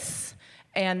lists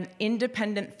and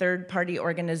independent third-party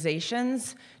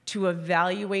organizations to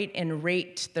evaluate and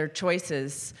rate their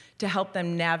choices to help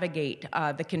them navigate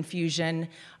the confusion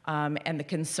and the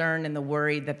concern and the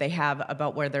worry that they have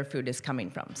about where their food is coming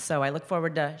from. So I look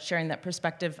forward to sharing that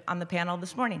perspective on the panel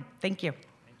this morning. Thank you.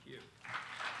 Thank you.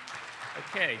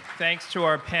 Okay, thanks to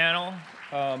our panel.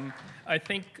 I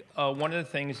think one of the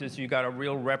things is you got a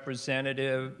real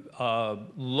representative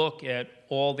look at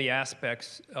all the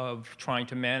aspects of trying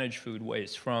to manage food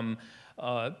waste, from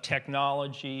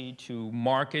technology to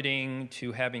marketing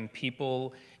to having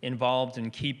people involved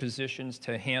in key positions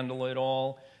to handle it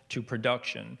all, to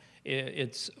production.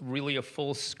 It's really a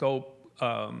full scope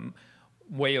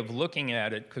way of looking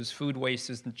at it, because food waste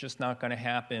is just not going to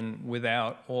happen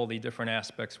without all the different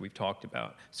aspects we've talked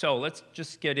about. So let's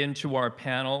just get into our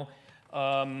panel.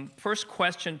 First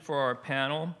question for our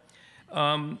panel.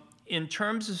 In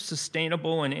terms of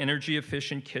sustainable and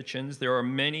energy-efficient kitchens, there are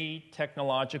many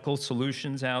technological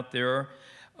solutions out there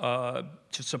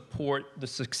to support the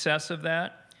success of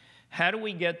that. How do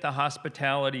we get the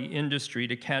hospitality industry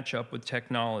to catch up with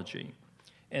technology?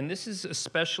 And this is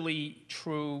especially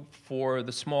true for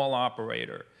the small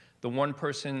operator, the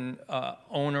one-person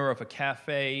owner of a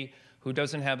cafe who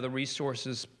doesn't have the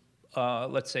resources,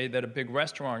 let's say, that a big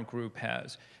restaurant group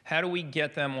has. How do we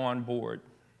get them on board?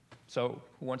 So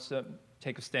who wants to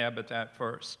take a stab at that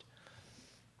first?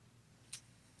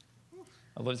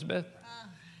 Elizabeth?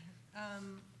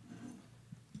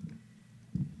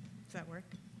 Does that work?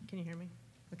 Can you hear me?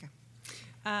 Okay.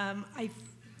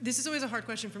 This is always a hard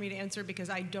question for me to answer because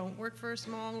I don't work for a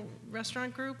small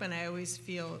restaurant group, and I always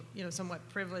feel, somewhat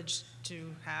privileged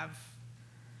to have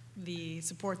the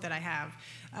support that I have.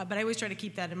 But I always try to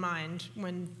keep that in mind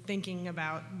when thinking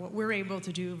about what we're able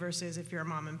to do versus if you're a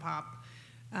mom and pop.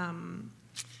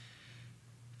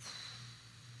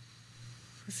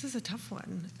 This is a tough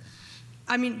one.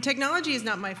 I mean, technology is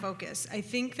not my focus. I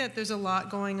think that there's a lot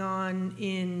going on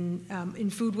in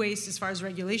food waste as far as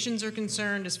regulations are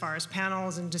concerned, as far as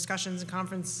panels and discussions and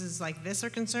conferences like this are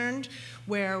concerned,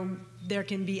 where there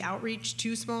can be outreach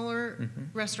to smaller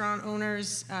restaurant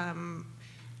owners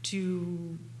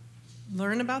to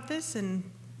learn about this and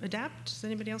adapt. Does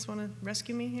anybody else want to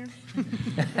rescue me here?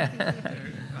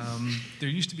 There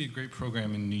used to be a great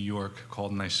program in New York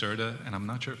called NYSERDA, and I'm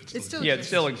not sure if it still exists. Yeah, it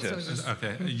still exists.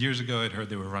 Okay. Years ago, I'd heard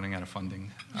they were running out of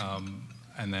funding,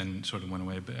 and then sort of went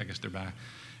away, but I guess they're back.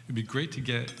 It'd be great to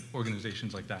get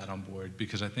organizations like that on board,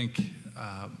 because I think,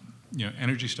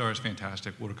 Energy Star is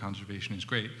fantastic, water conservation is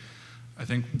great. I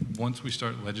think once we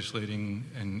start legislating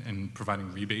and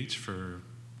providing rebates for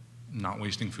not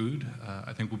wasting food,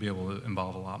 I think we'll be able to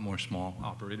involve a lot more small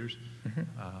operators.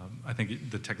 I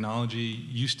think the technology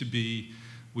used to be,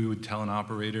 we would tell an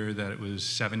operator that it was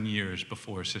 7 years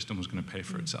before a system was going to pay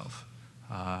for itself.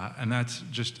 And that's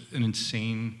just an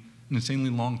insanely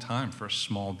long time for a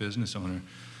small business owner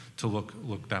to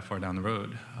look that far down the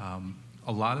road.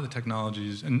 A lot of the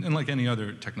technologies, and like any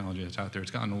other technology that's out there,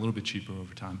 it's gotten a little bit cheaper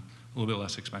over time, a little bit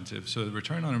less expensive. So the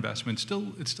return on investment,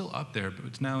 it's still up there, but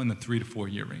it's now in the 3 to 4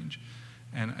 year range.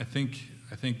 And I think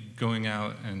going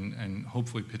out and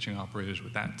hopefully pitching operators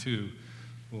with that too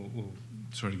will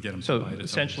sort of get them to buy it. So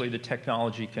essentially the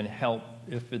technology can help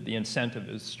if the incentive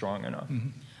is strong enough.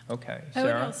 Okay, Sarah? Sara?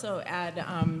 I would also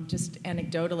add, just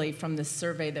anecdotally from this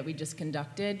survey that we just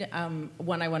conducted,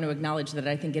 one, I want to acknowledge that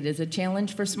I think it is a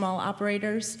challenge for small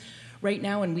operators right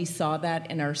now, and we saw that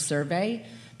in our survey,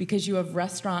 because you have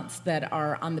restaurants that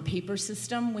are on the paper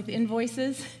system with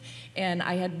invoices. And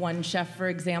I had one chef, for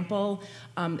example,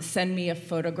 send me a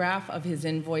photograph of his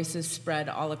invoices spread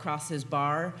all across his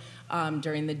bar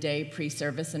during the day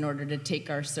pre-service in order to take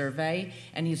our survey.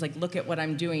 And he's like, look at what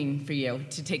I'm doing for you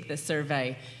to take this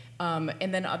survey.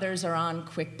 And then others are on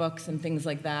QuickBooks and things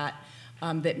like that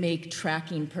that make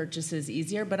tracking purchases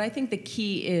easier. But I think the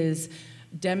key is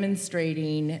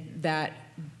demonstrating that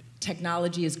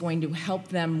technology is going to help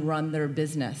them run their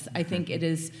business. I think it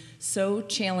is so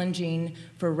challenging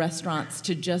for restaurants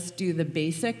to just do the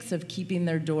basics of keeping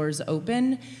their doors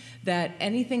open that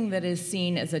anything that is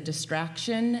seen as a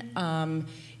distraction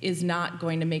is not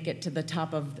going to make it to the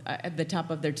top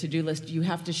of their to-do list. You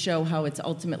have to show how it's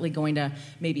ultimately going to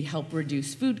maybe help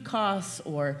reduce food costs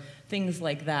or things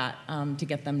like that to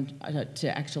get them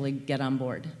to actually get on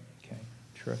board. Okay,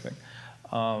 terrific.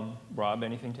 Rob,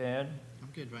 anything to add?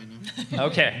 Good right now.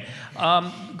 Okay.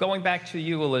 Going back to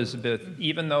you, Elizabeth,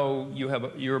 even though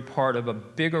you're part of a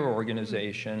bigger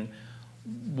organization,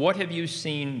 what have you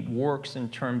seen works in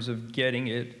terms of getting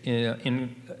it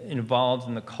involved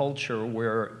in the culture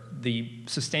where the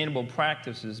sustainable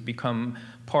practices become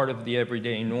part of the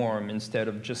everyday norm instead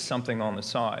of just something on the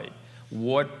side?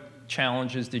 What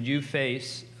challenges did you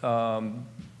face, and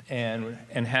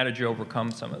how did you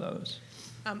overcome some of those?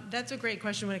 That's a great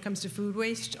question when it comes to food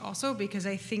waste also, because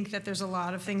I think that there's a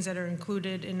lot of things that are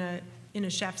included in a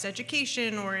chef's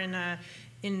education or in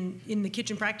the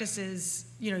kitchen practices.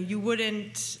 You know, you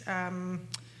wouldn't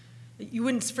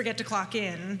forget to clock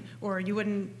in, or you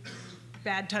wouldn't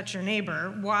bad touch your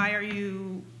neighbor. Why are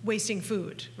you wasting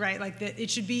food, right? Like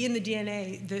it should be in the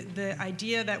DNA. The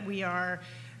idea that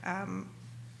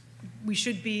we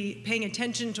should be paying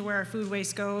attention to where our food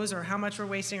waste goes or how much we're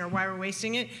wasting or why we're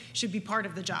wasting it should be part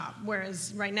of the job.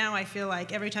 Whereas right now I feel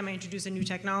like every time I introduce a new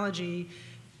technology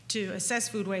to assess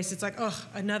food waste, it's like, oh,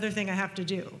 another thing I have to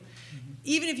do. Mm-hmm.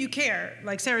 Even if you care,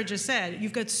 like Sara just said,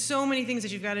 you've got so many things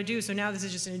that you've got to do, so now this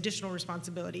is just an additional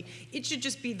responsibility. It should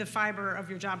just be the fiber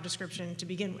of your job description to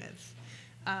begin with.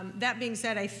 That being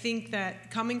said, I think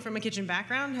that coming from a kitchen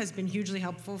background has been hugely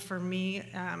helpful for me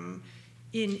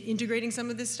in integrating some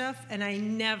of this stuff, and I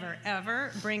never,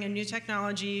 ever bring a new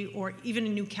technology or even a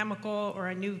new chemical or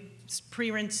a new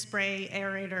pre-rinse spray,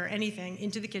 aerator, anything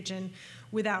into the kitchen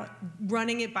without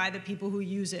running it by the people who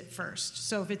use it first.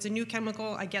 So if it's a new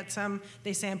chemical, I get some,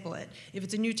 they sample it. If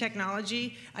it's a new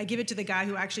technology, I give it to the guy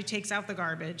who actually takes out the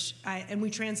garbage, and we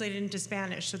translate it into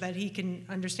Spanish so that he can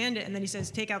understand it, and then he says,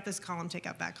 take out this column, take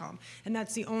out that column. And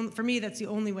that's for me, that's the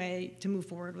only way to move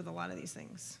forward with a lot of these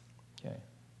things. Okay.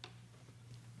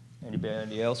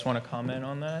 Anybody else want to comment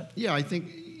on that? Yeah, I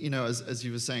think, you know, as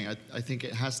you were saying, I think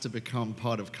it has to become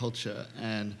part of culture.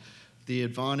 And the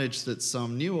advantage that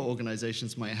some newer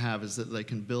organizations might have is that they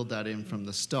can build that in from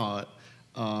the start,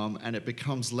 and it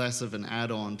becomes less of an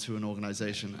add-on to an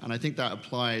organization. And I think that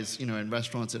applies, you know, in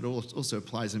restaurants. It also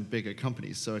applies in bigger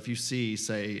companies. So if you see,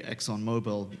 say,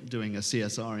 ExxonMobil doing a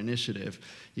CSR initiative,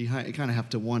 you kind of have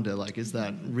to wonder, like, is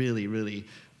that really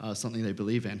something they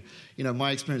believe in? You know, my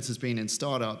experience has been in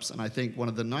startups, and I think one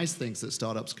of the nice things that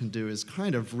startups can do is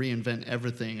kind of reinvent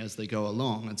everything as they go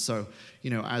along. And so,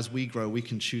 you know, as we grow, we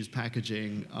can choose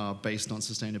packaging based on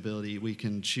sustainability. We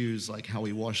can choose, like, how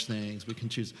we wash things. We can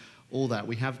choose all that.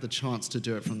 We have the chance to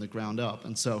do it from the ground up.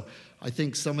 And so I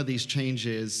think some of these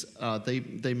changes,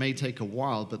 they may take a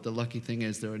while, but the lucky thing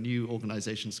is there are new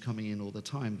organizations coming in all the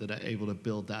time that are able to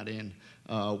build that in,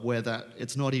 where that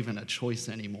it's not even a choice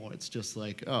anymore. It's just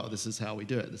like, oh, this is how we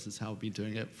do it. This is how we've been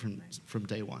doing it from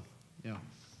day one. Yeah.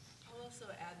 I'll also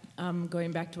add,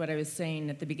 going back to what I was saying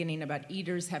at the beginning about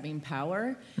eaters having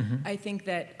power, I think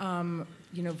that,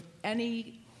 you know,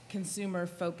 any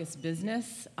consumer-focused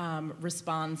business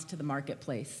responds to the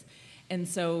marketplace. And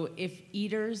so if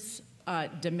eaters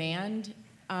demand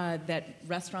that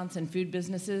restaurants and food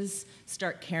businesses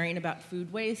start caring about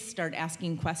food waste, start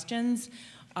asking questions,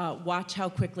 watch how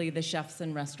quickly the chefs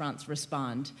and restaurants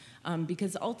respond.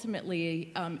 Because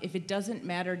ultimately, if it doesn't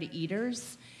matter to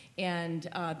eaters, and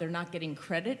they're not getting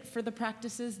credit for the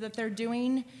practices that they're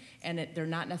doing, and they're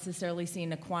not necessarily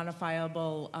seeing a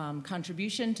quantifiable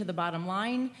contribution to the bottom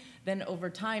line, then over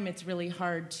time it's really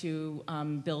hard to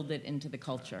build it into the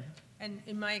culture. And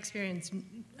in my experience,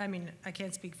 I mean, I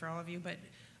can't speak for all of you, but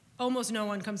almost no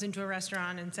one comes into a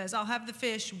restaurant and says, I'll have the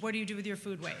fish, what do you do with your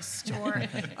food waste? Or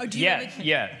do you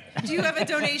have a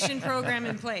donation program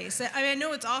in place? I mean, I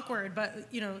know it's awkward, but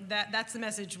you know, that's the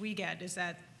message we get, is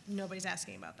that nobody's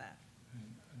asking about that.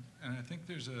 And I think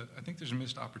there's a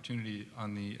missed opportunity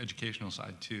on the educational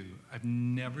side too. I've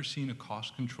never seen a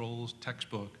cost controls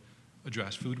textbook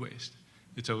address food waste.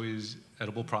 It's always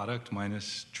edible product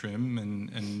minus trim,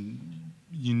 and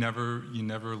you never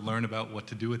learn about what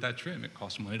to do with that trim. It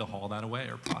costs money to haul that away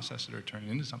or process it or turn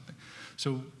it into something.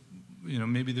 So, you know,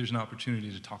 maybe there's an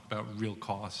opportunity to talk about real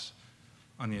costs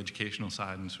on the educational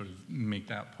side and sort of make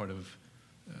that part of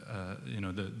you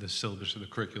know, the syllabus or the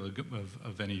curricula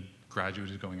of any graduate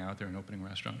who's going out there and opening a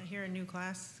restaurant. I hear a new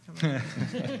class coming.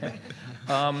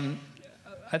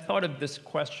 I thought of this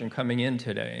question coming in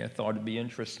today. I thought it'd be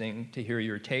interesting to hear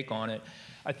your take on it.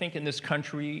 I think in this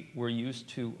country, we're used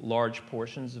to large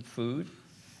portions of food,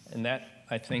 and that,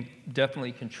 I think,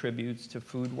 definitely contributes to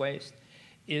food waste.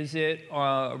 Is it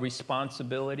a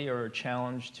responsibility or a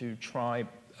challenge to try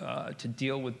to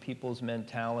deal with people's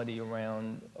mentality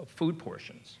around food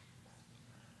portions?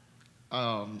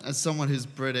 As someone who's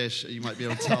British, you might be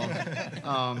able to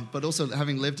tell, but also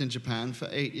having lived in Japan for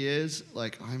 8 years,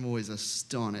 like, I'm always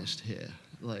astonished here,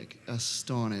 like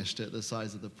astonished at the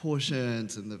size of the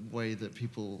portions and the way that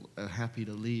people are happy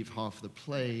to leave half the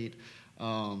plate.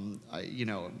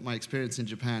 My experience in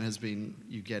Japan has been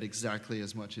you get exactly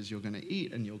as much as you're going to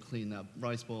eat, and you'll clean that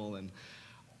rice bowl, and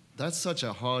that's such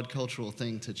a hard cultural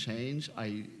thing to change.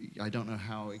 I don't know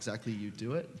how exactly you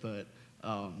do it, but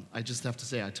I just have to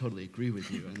say I totally agree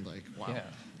with you, and like, wow. Yeah.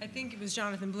 I think it was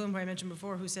Jonathan Bloom, who I mentioned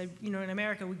before, who said, in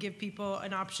America we give people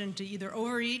an option to either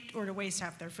overeat or to waste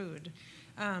half their food.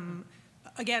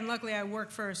 Again, luckily I work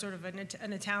for sort of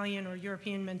an Italian or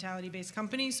European mentality-based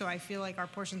company, so I feel like our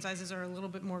portion sizes are a little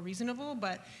bit more reasonable,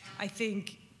 but I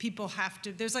think people have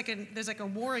to, there's like a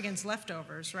war against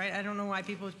leftovers, right? I don't know why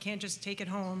people can't just take it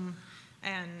home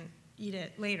and eat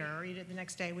it later or eat it the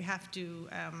next day. We have to,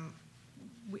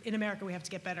 in America, we have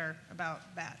to get better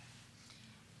about that.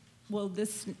 Well,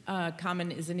 this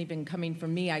comment isn't even coming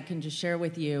from me. I can just share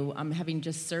with you, having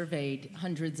just surveyed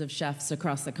hundreds of chefs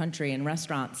across the country in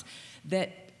restaurants,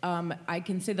 that I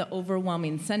can say the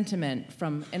overwhelming sentiment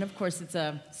from, and of course it's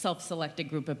a self-selected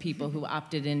group of people who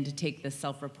opted in to take this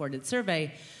self-reported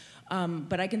survey,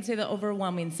 but I can say the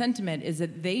overwhelming sentiment is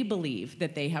that they believe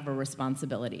that they have a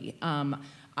responsibility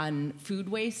on food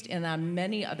waste and on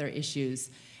many other issues.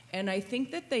 And I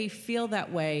think that they feel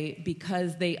that way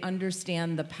because they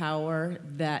understand the power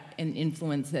and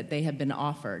influence that they have been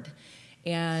offered.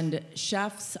 And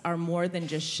chefs are more than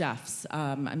just chefs.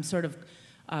 I'm sort of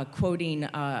quoting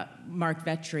Mark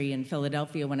Vetri in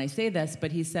Philadelphia when I say this,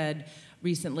 but he said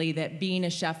recently that being a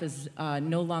chef is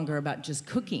no longer about just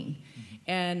cooking.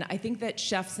 And I think that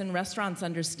chefs in restaurants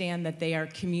understand that they are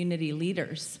community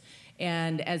leaders.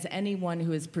 And as anyone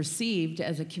who is perceived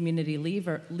as a community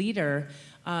leader,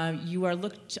 you are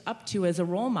looked up to as a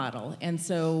role model. And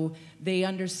so they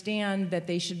understand that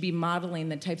they should be modeling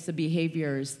the types of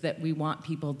behaviors that we want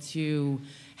people to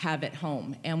have at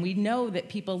home. And we know that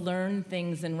people learn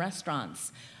things in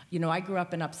restaurants. I grew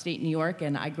up in upstate New York,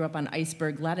 and I grew up on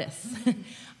iceberg lettuce.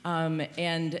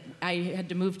 And I had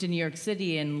to move to New York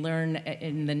City and learn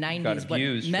in the 90s what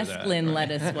mesclun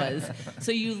lettuce was.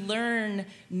 So you learn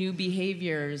new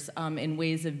behaviors and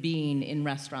ways of being in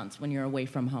restaurants when you're away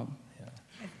from home.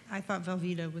 I thought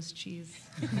Velveeta was cheese.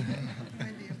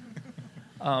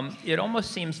 It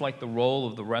almost seems like the role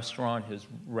of the restaurant has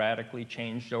radically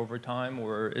changed over time,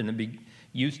 where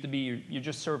used to be you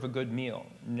just serve a good meal.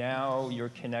 Now you're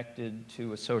connected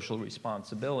to a social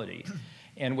responsibility.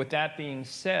 And with that being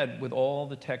said, with all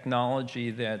the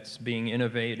technology that's being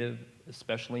innovative,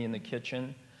 especially in the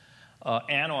kitchen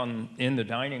and in the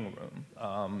dining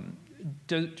room,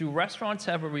 do restaurants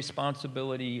have a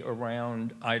responsibility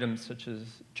around items such as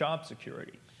job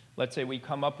security? Let's say we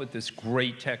come up with this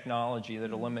great technology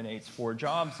that eliminates 4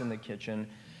 jobs in the kitchen.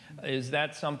 Is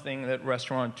that something that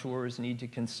restaurateurs need to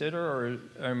consider? Or,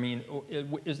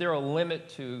 is there a limit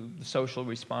to the social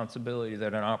responsibility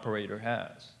that an operator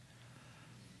has?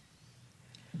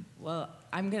 Well,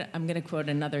 I'm gonna quote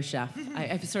another chef.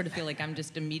 I sort of feel like I'm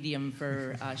just a medium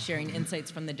for sharing insights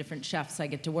from the different chefs I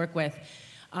get to work with.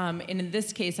 And in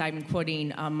this case, I'm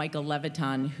quoting Michael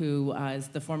Levitan, who is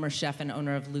the former chef and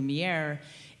owner of Luminaries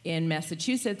in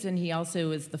Massachusetts, and he also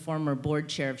is the former board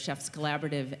chair of Chefs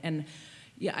Collaborative. And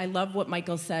yeah, I love what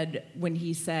Michael said when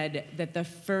he said that the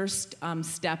first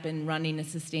step in running a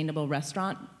sustainable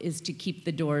restaurant is to keep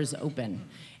the doors open.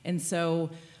 And so,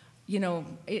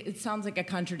 it sounds like a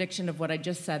contradiction of what I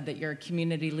just said, that you're a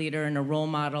community leader and a role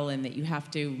model and that you have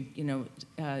to,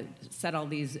 set all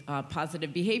these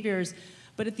positive behaviors.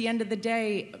 But at the end of the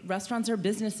day, restaurants are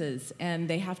businesses, and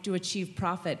they have to achieve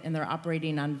profit, and they're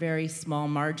operating on very small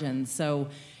margins. So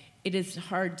it is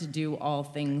hard to do all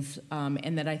things,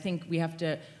 and that I think we have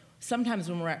to, sometimes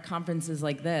when we're at conferences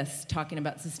like this, talking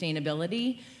about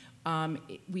sustainability,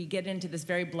 we get into this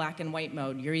very black and white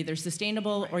mode. You're either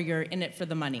sustainable or you're in it for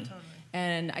the money. Totally.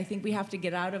 And I think we have to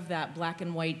get out of that black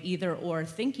and white either or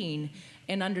thinking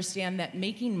and understand that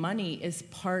making money is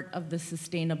part of the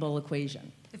sustainable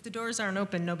equation. If the doors aren't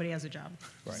open, nobody has a job.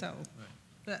 Right. So,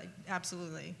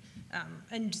 absolutely.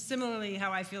 And similarly,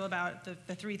 how I feel about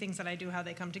the 3 things that I do, how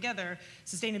they come together,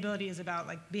 sustainability is about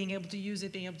being able to use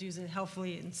it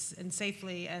healthfully and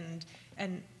safely, and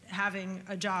having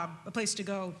a job, a place to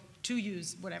go to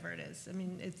use whatever it is. I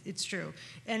mean, it's true.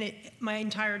 And my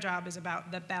entire job is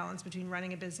about the balance between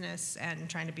running a business and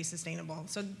trying to be sustainable.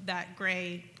 So that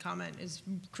gray comment is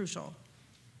crucial.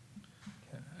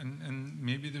 And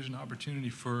maybe there's an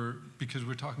opportunity because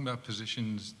we're talking about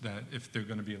positions that, if they're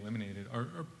going to be eliminated,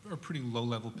 are pretty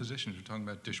low-level positions. We're talking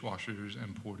about dishwashers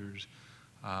and porters,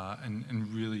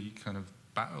 and really kind of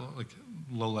like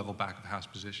low-level back-of-house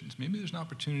positions. Maybe there's an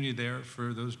opportunity there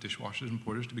for those dishwashers and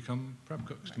porters to become prep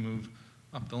cooks, to move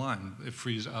up the line. It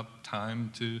frees up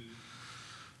time to,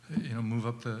 move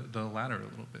up the ladder a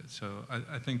little bit. So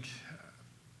I think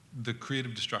the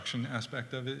creative destruction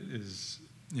aspect of it is,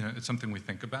 it's something we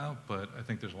think about, but I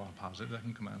think there's a lot of positive that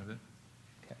can come out of it.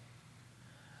 Okay.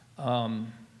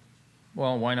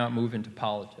 Well, why not move into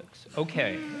politics?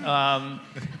 Okay.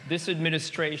 This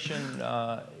administration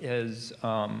is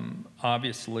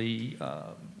obviously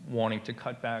wanting to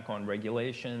cut back on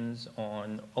regulations,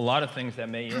 on a lot of things that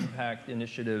may impact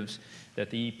initiatives that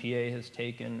the EPA has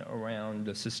taken around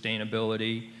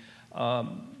sustainability.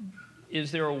 Is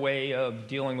there a way of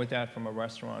dealing with that from a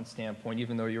restaurant standpoint,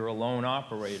 even though you're a lone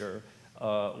operator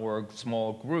or a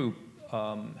small group?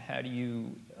 How do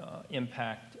you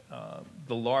impact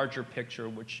the larger picture,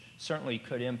 which certainly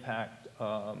could impact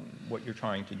what you're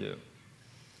trying to do?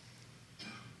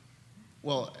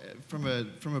 Well, from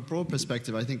a broad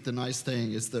perspective, I think the nice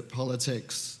thing is that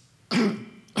politics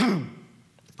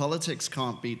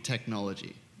can't beat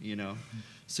technology,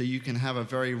 So you can have a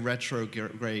very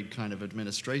retrograde kind of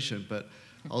administration, but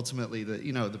ultimately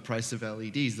the price of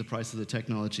LEDs, the price of the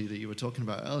technology that you were talking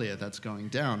about earlier, that's going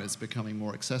down. It's becoming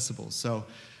more accessible. So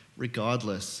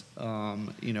regardless,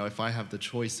 if I have the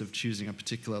choice of choosing a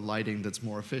particular lighting that's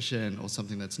more efficient or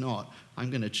something that's not, I'm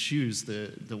going to choose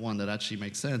the one that actually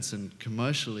makes sense. And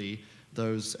commercially,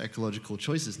 those ecological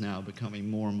choices now are becoming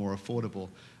more and more affordable.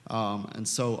 And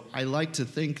so I like to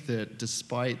think that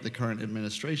despite the current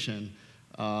administration,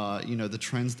 the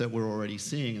trends that we're already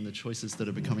seeing and the choices that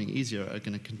are becoming easier are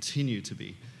going to continue to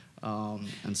be.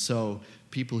 And so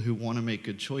people who want to make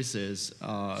good choices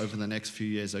over the next few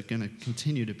years are going to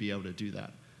continue to be able to do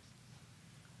that.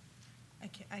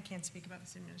 I can't speak about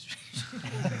this administration.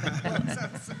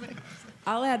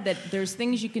 I'll add that there's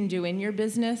things you can do in your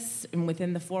business and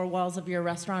within the four walls of your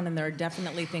restaurant, and there are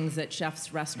definitely things that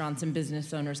chefs, restaurants, and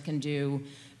business owners can do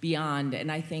beyond.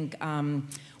 And I think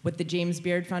what the James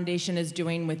Beard Foundation is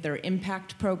doing with their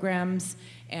impact programs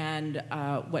and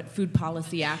what Food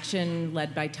Policy Action,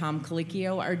 led by Tom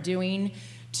Colicchio, are doing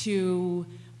to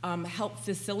help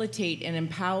facilitate and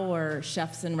empower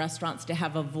chefs and restaurants to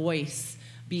have a voice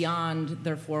beyond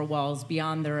their four walls,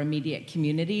 beyond their immediate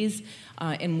communities,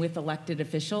 and with elected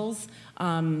officials,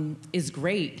 is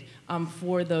great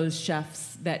for those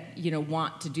chefs that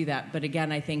want to do that. But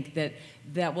again, I think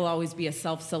that will always be a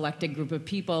self-selected group of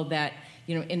people that,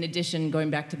 in addition, going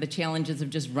back to the challenges of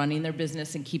just running their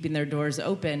business and keeping their doors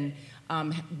open,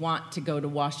 want to go to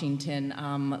Washington,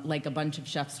 like a bunch of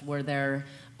chefs were there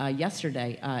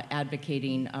yesterday,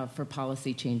 advocating for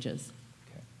policy changes.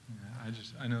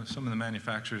 I know some of the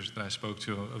manufacturers that I spoke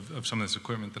to of some of this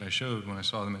equipment that I showed when I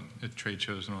saw them at trade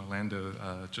shows in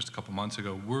Orlando just a couple months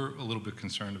ago, were a little bit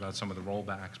concerned about some of the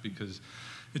rollbacks because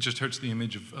it just hurts the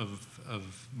image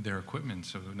of their equipment.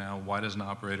 So now, why does an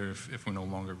operator, if we're no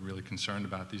longer really concerned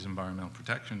about these environmental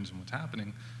protections and what's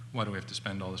happening, why do we have to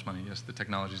spend all this money? Yes, the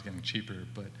technology is getting cheaper,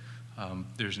 but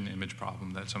there's an image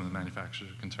problem that some of the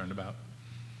manufacturers are concerned about.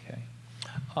 Okay.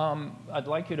 I'd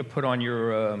like you to put on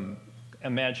your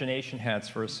imagination hats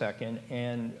for a second,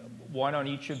 and why don't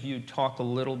each of you talk a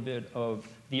little bit of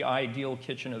the ideal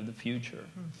kitchen of the future?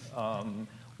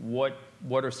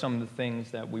 What are some of the things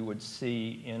that we would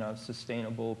see in a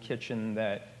sustainable kitchen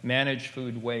that manage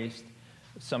food waste,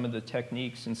 some of the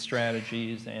techniques and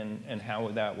strategies, and how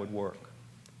that would work?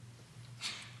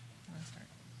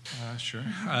 Sure.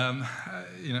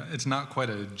 It's not quite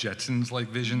a Jetsons-like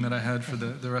vision that I had for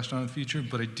the restaurant of the future,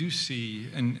 but I do see,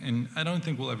 and I don't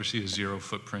think we'll ever see a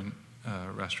zero-footprint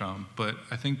restaurant, but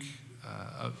I think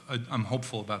I'm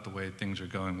hopeful about the way things are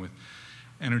going with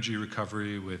energy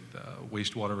recovery, with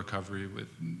wastewater recovery, with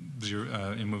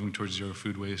in moving towards zero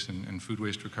food waste and food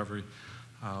waste recovery.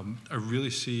 I really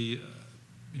see,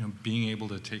 being able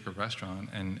to take a restaurant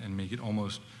and make it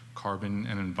almost carbon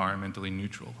and environmentally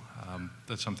neutral.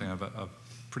 That's something I have a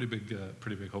pretty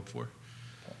big hope for.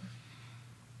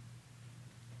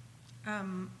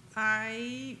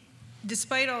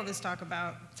 Despite all this talk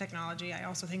about technology, I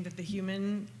also think that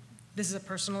this is a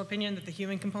personal opinion, that the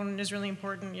human component is really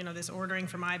important. This ordering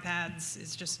from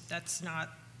iPads that's not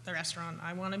the restaurant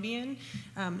I want to be in.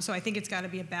 So I think it's got to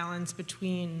be a balance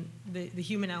between the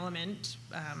human element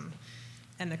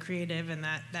and the creative and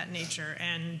that nature,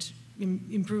 and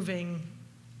improving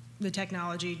the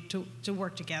technology to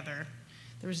work together.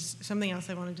 There was something else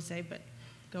I wanted to say, but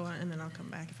go on, and then I'll come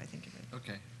back if I think of it.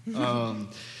 Okay.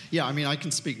 Yeah, I mean, I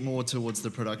can speak more towards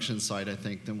the production side, I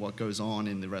think, than what goes on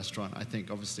in the restaurant. I think,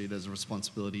 obviously, there's a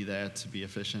responsibility there to be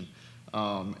efficient.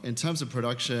 In terms of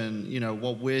production, you know,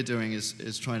 what we're doing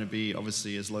is trying to be,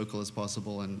 obviously, as local as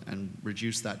possible and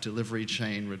reduce that delivery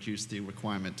chain, reduce the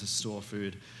requirement to store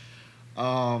food.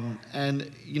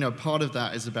 And, you know, part of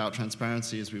that is about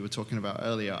transparency, as we were talking about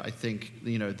earlier. I think,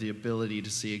 you know, the ability to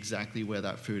see exactly where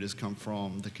that food has come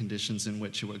from, the conditions in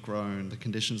which it were grown, the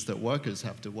conditions that workers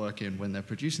have to work in when they're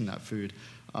producing that food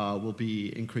will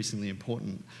be increasingly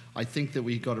important. I think that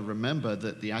we've got to remember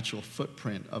that the actual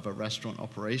footprint of a restaurant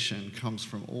operation comes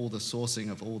from all the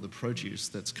sourcing of all the produce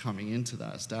that's coming into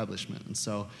that establishment. And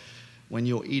so when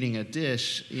you're eating a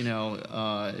dish, you know,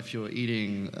 if you're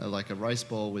eating like a rice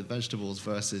bowl with vegetables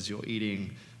versus you're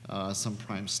eating some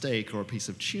prime steak or a piece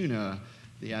of tuna,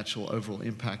 the actual overall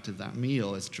impact of that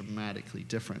meal is dramatically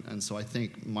different. And so I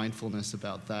think mindfulness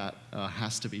about that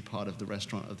has to be part of the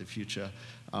restaurant of the future.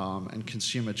 And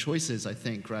consumer choices, I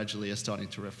think, gradually are starting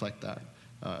to reflect that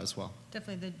as well.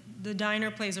 Definitely. The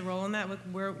diner plays a role in that.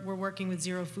 We're working with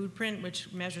zero food print,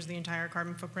 which measures the entire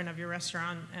carbon footprint of your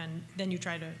restaurant, and then you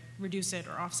try to reduce it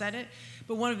or offset it.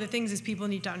 But one of the things is people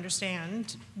need to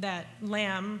understand that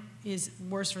lamb is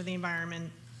worse for the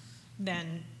environment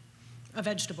than a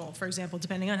vegetable, for example,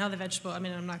 depending on how the vegetable, I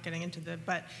mean, I'm not getting into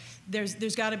but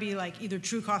there's got to be like either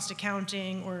true cost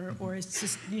accounting or it's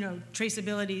just, you know,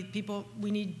 traceability.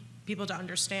 We need people to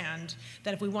understand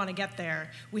that if we want to get there,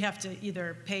 we have to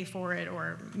either pay for it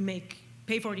or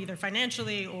pay for it either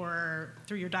financially or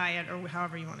through your diet or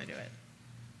however you want to do it.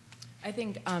 I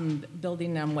think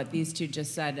building on what these two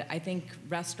just said, I think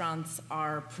restaurants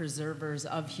are preservers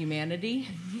of humanity.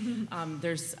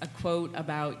 There's a quote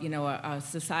about, you know, a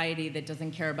society that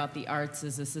doesn't care about the arts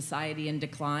is a society in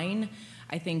decline.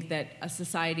 I think that a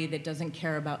society that doesn't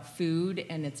care about food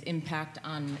and its impact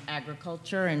on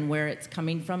agriculture and where it's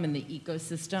coming from in the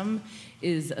ecosystem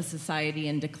is a society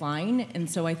in decline. And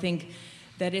so I think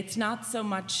that it's not so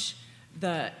much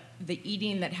the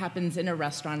eating that happens in a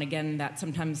restaurant, again, that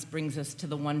sometimes brings us to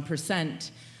the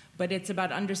 1%, but it's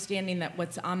about understanding that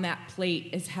what's on that plate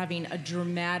is having a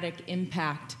dramatic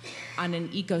impact on an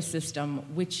ecosystem,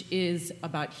 which is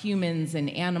about humans and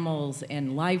animals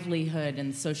and livelihood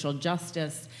and social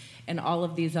justice and all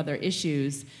of these other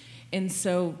issues. And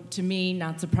so, to me,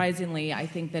 not surprisingly, I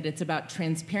think that it's about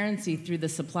transparency through the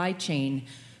supply chain,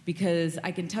 because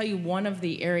I can tell you one of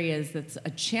the areas that's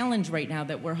a challenge right now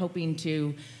that we're hoping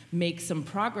to make some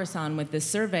progress on with this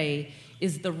survey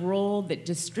is the role that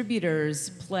distributors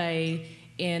play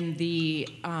in the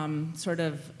sort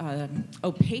of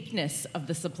opaqueness of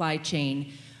the supply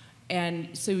chain.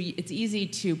 And so it's easy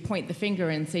to point the finger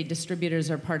and say distributors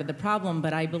are part of the problem,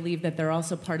 but I believe that they're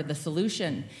also part of the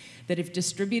solution. That if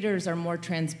distributors are more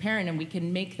transparent and we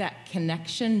can make that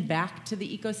connection back to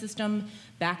the ecosystem,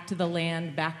 back to the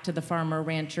land, back to the farmer,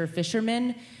 rancher,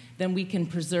 fisherman, then we can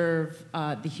preserve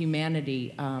the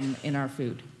humanity in our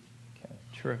food. Okay,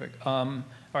 terrific. All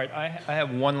right, I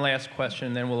have one last question,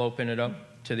 and then we'll open it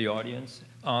up to the audience.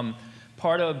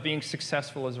 Part of being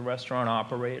successful as a restaurant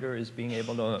operator is being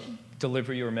able to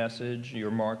deliver your message,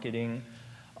 your marketing.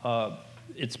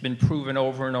 It's been proven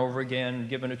over and over again,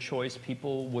 given a choice,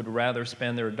 people would rather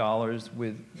spend their dollars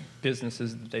with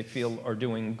businesses that they feel are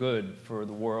doing good for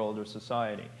the world or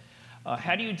society.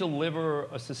 How do you deliver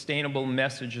a sustainable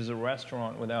message as a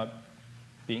restaurant without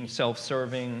being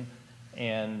self-serving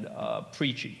and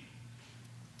preachy?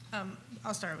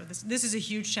 I'll start with this. This is a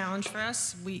huge challenge for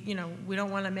us. We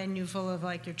don't want a menu full of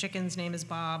like your chicken's name is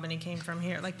Bob and he came from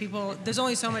here. Like people, there's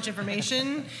only so much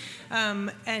information,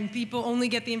 and people only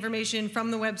get the information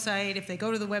from the website. If they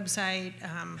go to the website,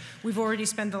 we've already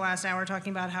spent the last hour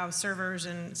talking about how servers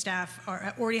and staff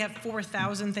already have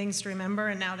 4,000 things to remember,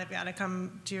 and now they've got to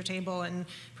come to your table and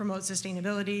promote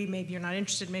sustainability. Maybe you're not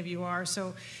interested, maybe you are.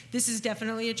 So this is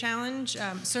definitely a challenge.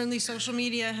 Certainly social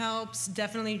media helps.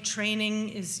 Definitely training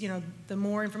is, the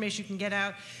more information you can get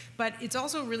out. But it's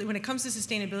also really, when it comes to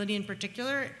sustainability in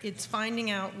particular, it's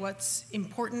finding out what's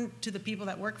important to the people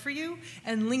that work for you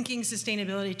and linking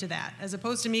sustainability to that, as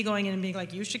opposed to me going in and being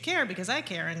like, you should care because I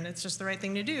care and it's just the right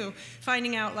thing to do.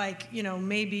 Finding out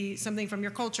maybe something from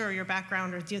your culture or your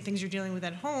background or things you're dealing with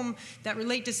at home that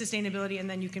relate to sustainability, and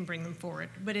then you can bring them forward.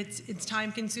 But it's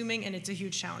time consuming and it's a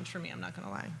huge challenge for me, I'm not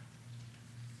gonna lie.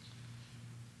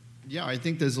 Yeah, I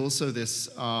think there's also this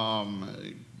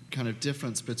kind of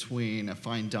difference between a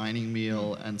fine dining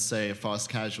meal and, say, a fast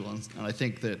casual. And I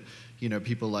think that, you know,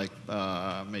 people like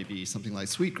maybe something like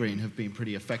Sweetgreen have been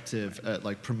pretty effective at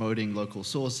like promoting local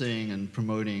sourcing and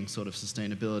promoting sort of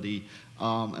sustainability.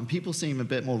 And people seem a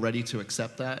bit more ready to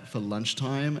accept that for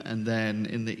lunchtime, and then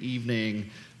in the evening,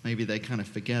 maybe they kind of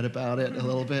forget about it a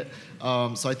little bit.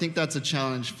 So I think that's a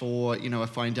challenge for, you know, a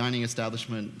fine dining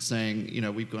establishment saying, you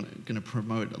know, we're going to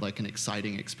promote like an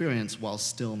exciting experience while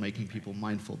still making people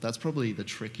mindful. That's probably the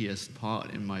trickiest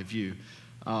part in my view.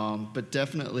 But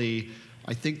definitely,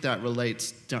 I think that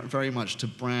relates very much to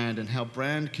brand and how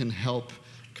brand can help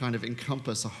kind of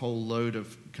encompass a whole load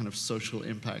of kind of social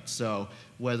impact. So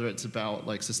whether it's about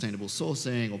like sustainable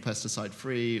sourcing or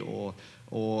pesticide-free or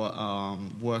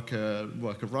worker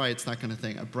rights, that kind of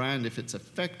thing. A brand, if it's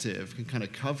effective, can kind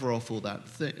of cover off all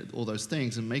those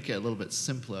things and make it a little bit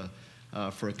simpler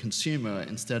for a consumer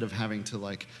instead of having to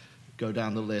like go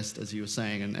down the list, as you were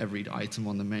saying, and every item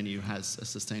on the menu has a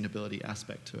sustainability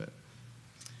aspect to it.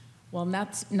 Well,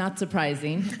 that's not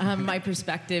surprising. My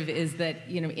perspective is that,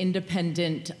 you know,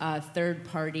 independent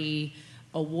third-party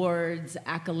awards,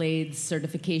 accolades,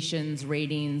 certifications,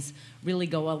 ratings really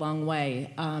go a long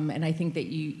way. And I think that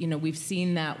you know, we've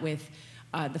seen that with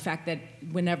the fact that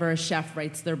whenever a chef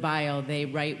writes their bio, they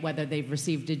write whether they've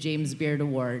received a James Beard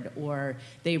Award, or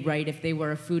they write if they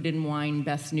were a Food and Wine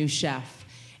Best New Chef.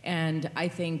 And I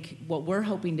think what we're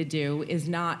hoping to do is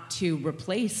not to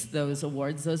replace those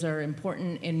awards. Those are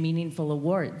important and meaningful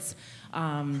awards.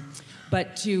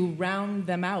 But to round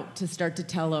them out, to start to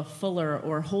tell a fuller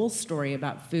or whole story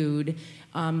about food,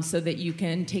 so that you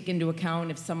can take into account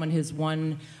if someone has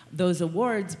won those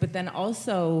awards, but then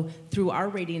also through our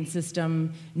rating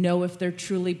system, know if they're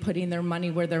truly putting their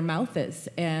money where their mouth is.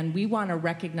 And we want to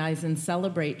recognize and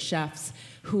celebrate chefs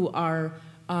who are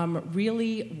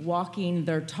really walking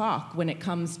their talk when it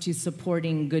comes to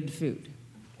supporting good food.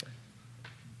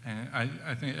 And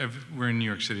I think we're in New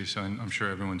York City, so I'm sure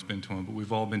everyone's been to one, but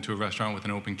we've all been to a restaurant with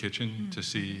an open kitchen to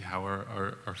see how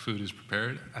our food is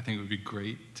prepared. I think it would be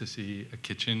great to see a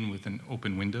kitchen with an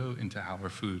open window into how our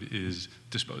food is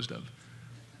disposed of.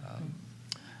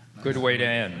 Good way to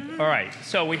end. All right,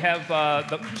 so we have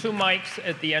the two mics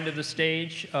at the end of the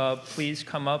stage. Please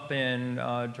come up and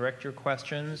direct your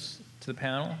questions to the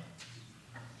panel.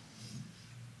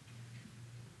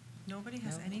 Nobody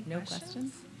has any No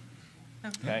questions?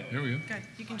 Okay. Here we go. Good.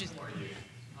 You can just. How are you?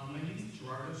 My name is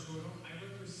Gerardo Soto. I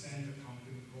represent a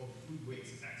company called Food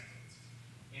Waste Experts.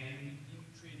 And in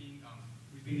trading,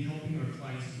 we've been helping our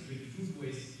clients to treat food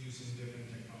waste using different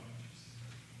technologies.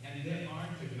 And there are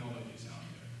technologies out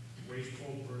there. Waste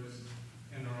holders,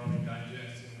 anaerobic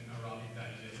digestion, aerobic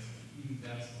digestion, eating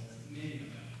vessels, many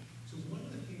of them. So one of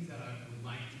the things that I would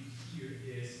like to hear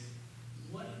is,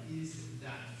 what is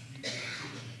that future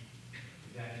kitchen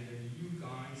that either you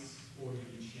guys or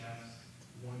your chefs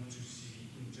want to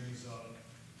see in terms of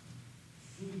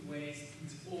food waste?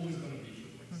 It's always going to be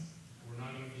food waste. We're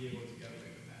not going to be able to get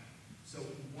away with that. So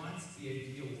what's the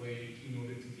ideal way in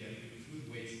order to get rid of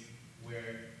food waste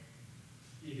where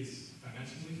it is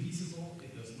financially feasible,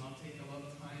 it does not take a lot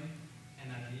of time,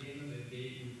 and at the end of the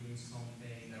day, we're doing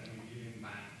something that we're giving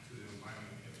back to the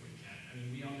environment if we can? I mean,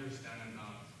 we understand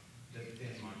about the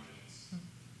thin margins.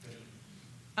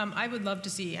 I would love to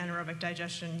see anaerobic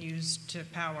digestion used to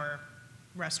power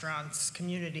restaurants,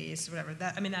 communities, whatever.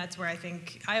 That, I mean, that's where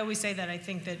I always say that I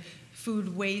think that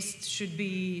food waste should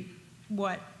be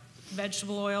what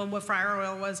vegetable oil, what fryer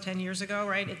oil was 10 years ago,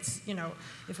 right? It's, you know,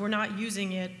 if we're not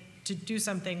using it to do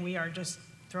something, we are just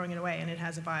throwing it away, and it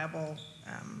has a viable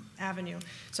avenue.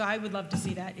 So I would love to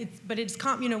see that. But it's,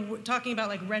 you know, we're talking about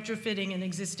like retrofitting an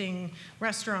existing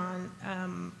restaurant.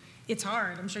 It's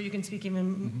hard. I'm sure you can speak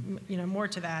even you know, more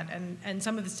to that. And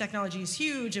some of this technology is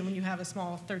huge, and when you have a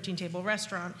small 13-table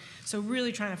restaurant, so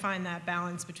really trying to find that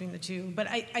balance between the two. But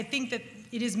I think that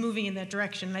it is moving in that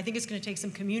direction. And I think it's going to take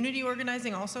some community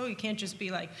organizing also. You can't just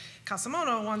be like,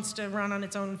 Casamono wants to run on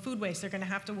its own food waste. They're going to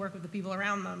have to work with the people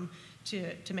around them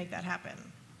to make that happen.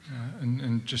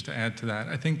 And just to add to that,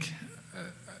 I think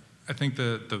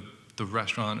the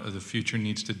restaurant of the future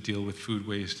needs to deal with food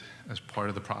waste as part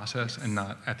of the process and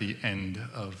not at the end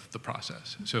of the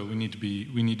process. So we need to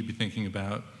be thinking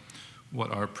about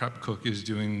what our prep cook is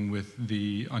doing with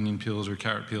the onion peels or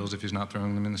carrot peels if he's not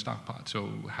throwing them in the stock pot. So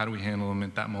how do we handle them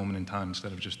at that moment in time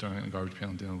instead of just throwing it in the garbage pail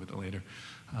and dealing with it later?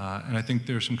 And I think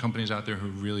there are some companies out there who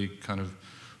are really kind of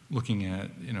looking at,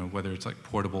 you know, whether it's like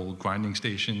portable grinding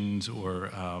stations or,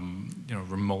 you know,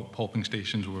 remote pulping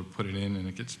stations where we put it in and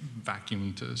it gets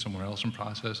vacuumed to somewhere else and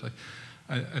processed. Like,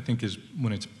 I think is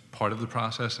when it's part of the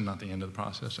process and not the end of the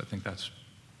process, I think that's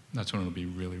when it'll be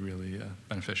really, really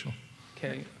beneficial.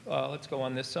 Okay, let's go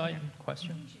on this side.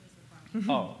 Question?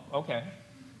 Oh, okay.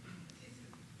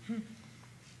 Can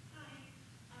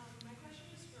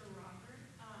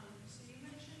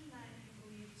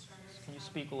you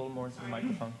speak a little more into the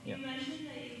microphone? You mentioned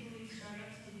that you believe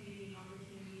startups have a unique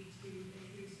opportunity to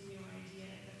introduce a new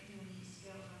idea that can be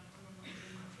scaled up on a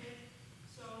larger market.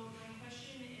 So my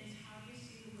question is, how do you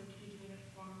see the work you're doing at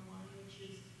Farm One, which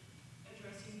is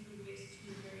addressing food waste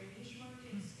to a very niche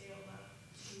market, scaled up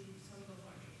to some of the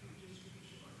larger food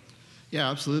distribution markets? Yeah,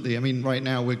 absolutely. I mean, right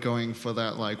now we're going for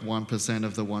that like 1%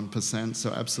 of the 1%, so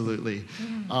absolutely.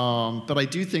 But I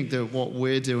do think that what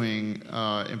we're doing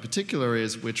in particular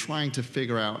is we're trying to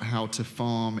figure out how to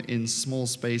farm in small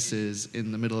spaces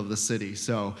in the middle of the city.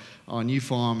 So our new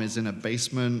farm is in a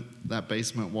basement. That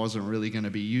basement wasn't really going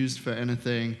to be used for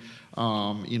anything.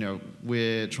 You know,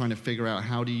 we're trying to figure out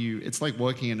how do you, it's like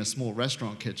working in a small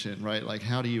restaurant kitchen, right? Like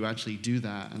how do you actually do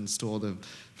that and store the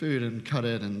food and cut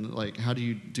it, and like how do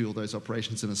you do all those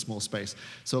operations in a small space?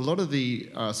 So a lot of the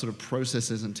sort of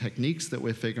processes and techniques that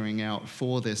we're figuring out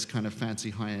for this kind of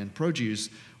fancy high-end produce,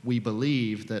 we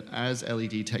believe that as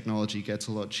LED technology gets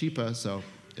a lot cheaper, so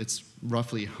it's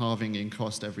roughly halving in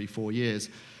cost every 4 years,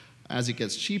 as it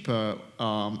gets cheaper,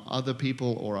 other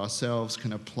people or ourselves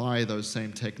can apply those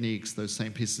same techniques, those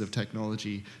same pieces of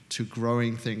technology to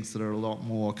growing things that are a lot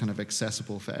more kind of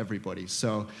accessible for everybody.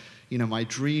 So, you know, my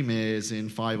dream is in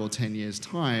 5 or 10 years'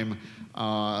 time,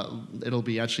 it'll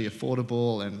be actually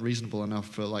affordable and reasonable enough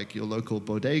for like your local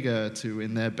bodega to,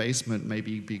 in their basement,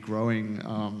 maybe be growing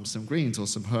some greens or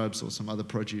some herbs or some other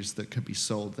produce that could be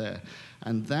sold there.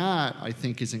 And that, I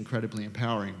think, is incredibly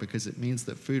empowering because it means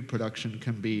that food production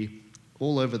can be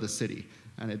all over the city.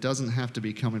 And it doesn't have to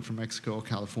be coming from Mexico or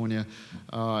California.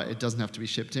 It doesn't have to be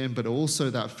shipped in, but also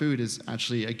that food is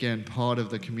actually, again, part of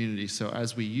the community. So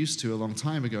as we used to a long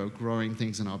time ago, growing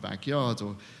things in our backyards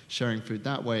or sharing food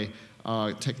that way,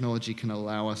 technology can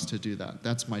allow us to do that.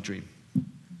 That's my dream.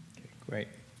 Okay, great.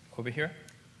 Over here.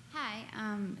 Hi,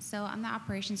 so I'm the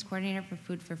operations coordinator for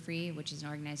Food for Free, which is an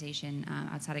organization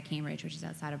outside of Cambridge, which is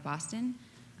outside of Boston.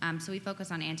 So we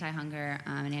focus on anti-hunger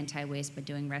and anti-waste, but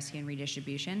doing rescue and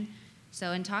redistribution.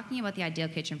 So in talking about the ideal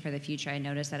kitchen for the future, I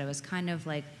noticed that it was kind of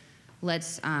like,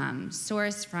 let's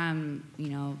source from, you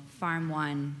know, Farm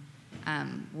One,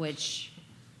 which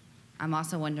I'm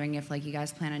also wondering if like you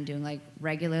guys plan on doing like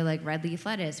regular like red leaf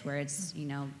lettuce, where it's, you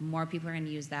know, more people are going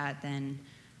to use that than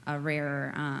a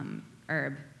rare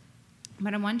herb.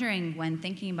 But I'm wondering, when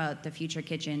thinking about the future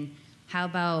kitchen, how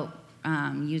about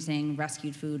using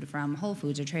rescued food from Whole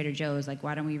Foods or Trader Joe's? Like,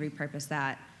 why don't we repurpose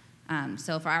that?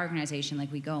 So for our organization,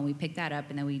 like we go and we pick that up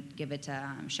and then we give it to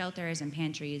shelters and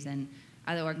pantries and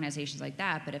other organizations like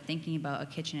that. But if thinking about a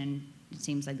kitchen, and it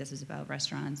seems like this is about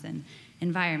restaurants and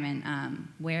environment,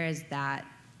 where is that?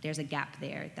 There's a gap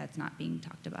there that's not being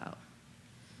talked about.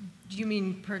 Do you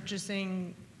mean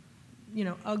purchasing, you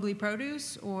know, ugly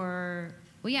produce, or?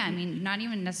 Well, yeah, I mean, not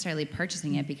even necessarily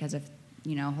purchasing it, because if,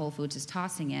 you know, Whole Foods is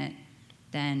tossing it,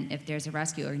 then if there's a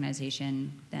rescue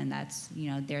organization, then that's,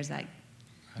 you know, there's that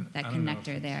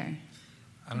connector there.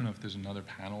 I don't know if there's another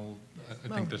panel, I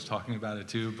think that's talking about it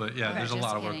too, but yeah, there's a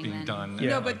lot of work being done.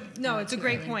 Yeah. No, it's a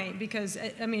great point, because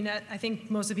I mean, I think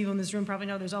most of the people in this room probably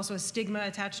know there's also a stigma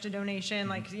attached to donation.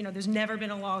 Like, you know, there's never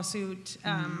been a lawsuit.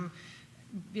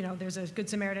 You know, there's a Good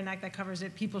Samaritan Act that covers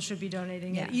it. People should be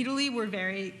donating it. At Eataly,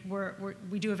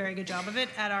 we do a very good job of it.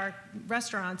 At our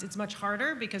restaurants, it's much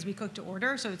harder because we cook to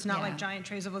order, so it's not like giant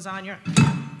trays of lasagna.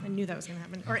 I knew that was going to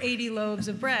happen. Or 80 loaves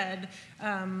of bread.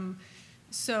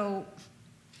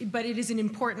 But it is an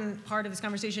important part of this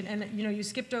conversation. And, you know, you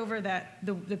skipped over that,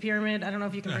 the pyramid. I don't know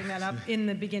if you can bring that up in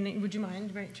the beginning. Would you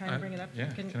mind trying to bring it up?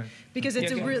 Yeah. Because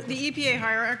it's the EPA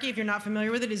hierarchy, if you're not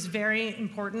familiar with it, is very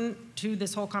important to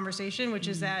this whole conversation, which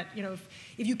is that, you know,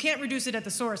 if you can't reduce it at the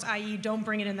source, i.e. don't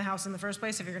bring it in the house in the first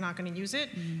place if you're not going to use it.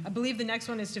 I believe the next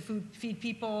one is to feed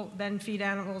people, then feed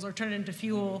animals, or turn it into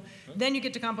fuel. Then you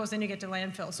get to compost, then you get to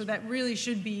landfill. So that really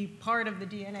should be part of the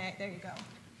DNA. There you go.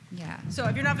 Yeah. So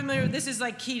if you're not familiar with this, is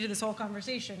like key to this whole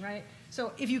conversation, right?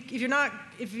 So if you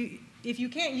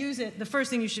can't use it, the first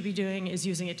thing you should be doing is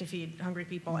using it to feed hungry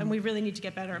people, and we really need to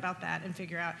get better about that and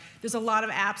figure out. There's a lot of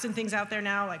apps and things out there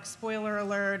now, like Spoiler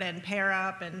Alert and Pair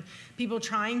Up, and people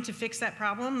trying to fix that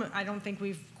problem. I don't think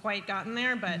we've quite gotten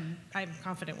there, but I'm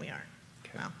confident we are.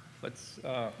 Okay. Wow. Let's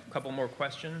a couple more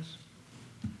questions.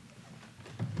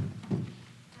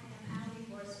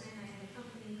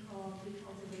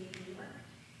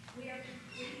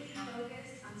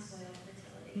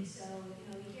 So, you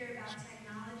know, you hear about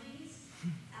technologies.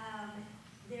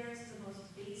 There is the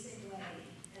most basic way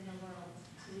in the world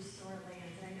to restore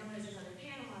land. And I know there's another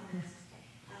panel on this.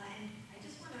 And I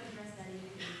just want to address that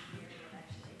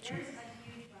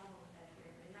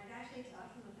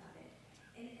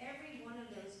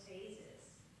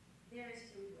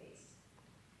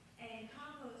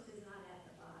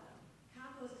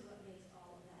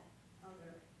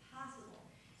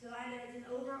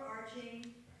overarching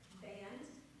band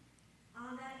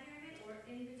on that pyramid or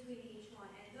in between each one.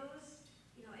 And those,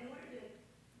 in order to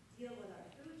deal with our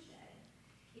food shed,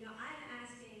 I'm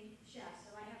asking chefs,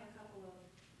 so I have a couple of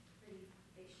pretty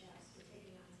big chefs who are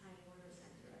taking on Time Warner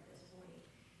Center at this point.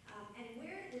 And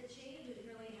where the change is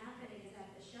really happening is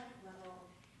at the chef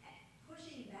level,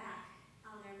 pushing back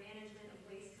on their management of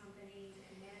waste companies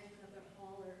and management of their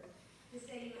haulers to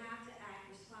say you have to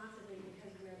act responsibly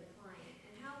because we're the client.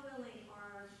 And how willing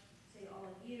are, say, all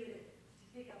of you to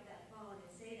pick up that phone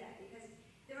and say that? Because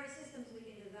there are systems we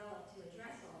can develop to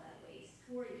address all that waste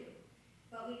for you,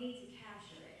 but we need to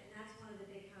capture it. And that's one of the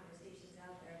big conversations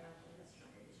out there about the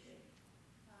restaurant industry.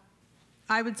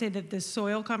 I would say that the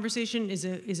soil conversation is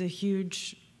a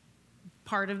huge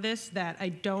part of this that I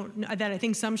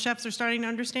think some chefs are starting to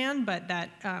understand, but that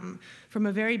from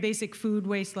a very basic food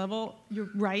waste level, you're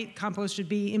right, compost should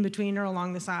be in between or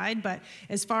along the side. But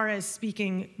as far as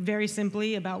speaking very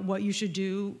simply about what you should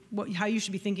do, how you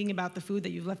should be thinking about the food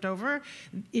that you've left over,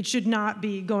 it should not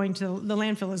be going to the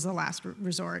landfill as the last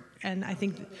resort. And I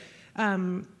think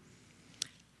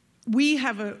we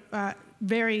have a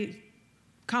very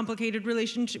complicated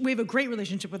relationship. We have a great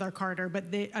relationship with our carter,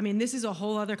 but this is a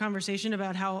whole other conversation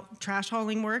about how trash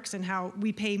hauling works and how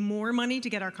we pay more money to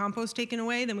get our compost taken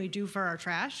away than we do for our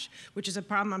trash, which is a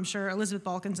problem. I'm sure Elizabeth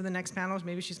Balkan's in the next panel.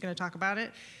 Maybe she's going to talk about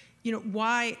it.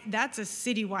 Why that's a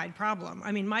citywide problem.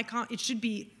 It should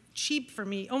be cheap for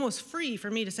me, almost free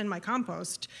for me to send my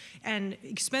compost and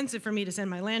expensive for me to send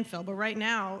my landfill. But right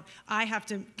now, I have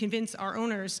to convince our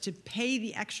owners to pay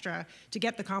the extra to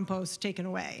get the compost taken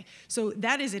away. So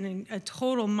that is a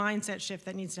total mindset shift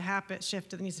that needs to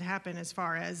happen as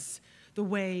far as the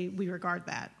way we regard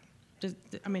that. We're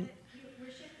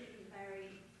shifting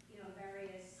to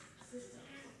various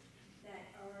systems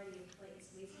that are already in place.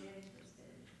 Waste management's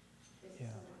been in business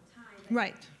a long time. But,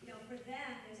 right. For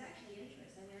them, there's actually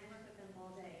interest. I work with them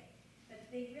all day. But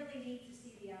they really need to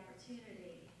see the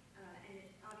opportunity. And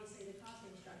obviously, the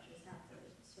costing structures have to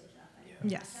switch up.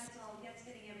 Yes. That's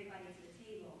getting everybody to the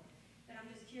table. But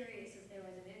I'm just curious if there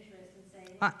was an interest in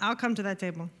saying... I'll come to that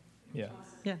table. Yeah.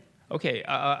 Awesome. Yeah. Okay,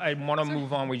 I want to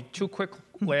move on. Two quick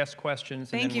last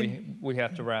questions, and Thank then we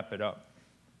have to wrap it up.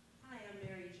 Hi, I'm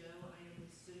Mary Jo. I am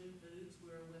with Soon Foods.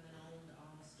 We're a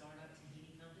women-owned startup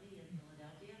tahini company in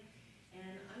Philadelphia.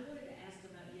 And I wanted to ask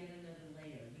about yet another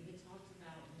layer. You had talked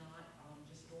about not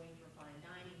just going for fine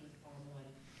dining with Farm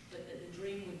One, but that the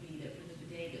dream would be that for the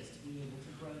bodegas to be able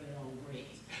to grow their own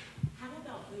grains. How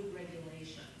about food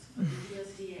regulations? The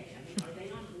USDA, are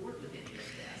they on board with any of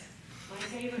this? My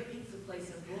favorite pizza place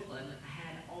in Brooklyn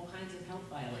had all kinds of health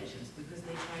violations because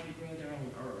they tried to grow their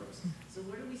own herbs. So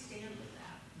where do we stand with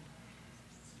that?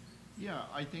 Yeah,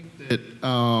 I think that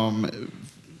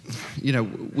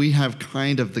we have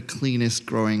kind of the cleanest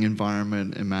growing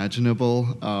environment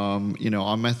imaginable.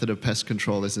 Our method of pest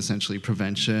control is essentially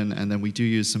prevention, and then we do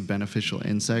use some beneficial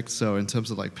insects. So in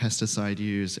terms of like pesticide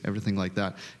use, everything like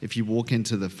that, if you walk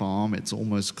into the farm, it's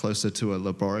almost closer to a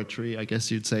laboratory, I guess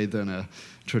you'd say, than a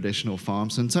traditional farm.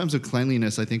 So in terms of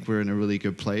cleanliness, I think we're in a really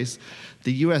good place.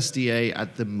 The USDA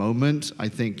at the moment, I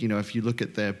think, if you look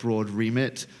at their broad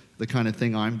remit, the kind of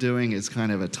thing I'm doing is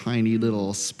kind of a tiny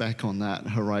little speck on that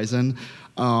horizon.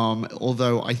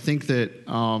 Although I think that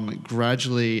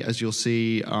gradually, as you'll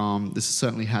see, this is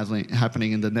certainly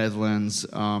happening in the Netherlands,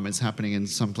 it's happening in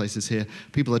some places here,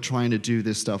 people are trying to do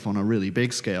this stuff on a really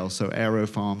big scale. So Aero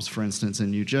Farms, for instance,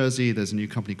 in New Jersey, there's a new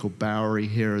company called Bowery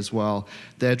here as well.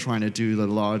 They're trying to do the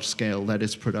large-scale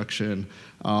lettuce production.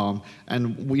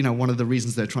 And one of the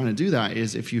reasons they're trying to do that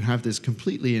is if you have this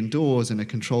completely indoors in a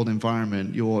controlled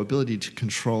environment, your ability to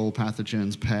control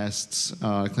pathogens, pests,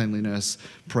 cleanliness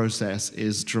process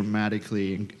is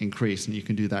dramatically increased, and you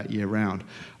can do that year round.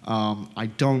 I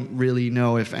don't really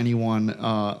know if anyone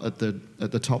at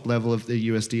the top level of the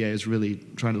USDA is really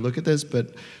trying to look at this,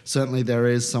 but certainly there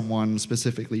is someone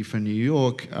specifically for New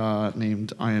York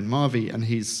named Ian Marvey, and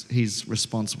he's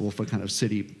responsible for kind of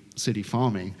city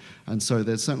farming, and so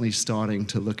they're certainly starting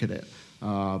to look at it.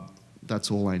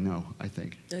 That's all I know, I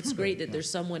think. It's great that there's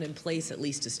someone in place at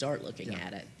least to start looking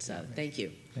at it, so thank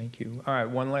you. Thank you. All right,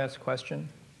 one last question.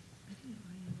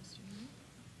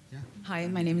 Hi,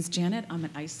 my name is Janet. I'm an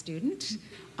ICE student.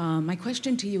 My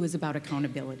question to you is about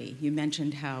accountability. You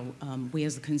mentioned how we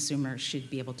as a consumer should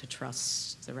be able to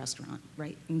trust the restaurant,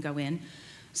 right, and go in.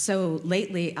 So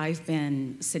lately I've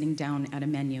been sitting down at a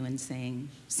menu and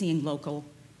seeing local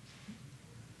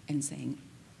and saying,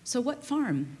 so what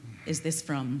farm is this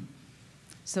from?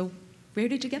 So where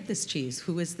did you get this cheese?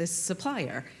 Who is this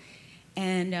supplier?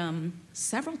 And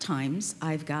several times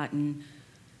I've gotten,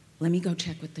 let me go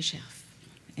check with the chef.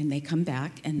 and they come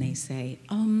back and they say,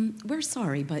 we're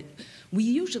sorry, but we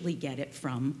usually get it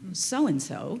from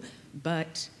so-and-so,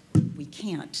 but we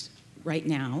can't right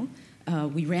now.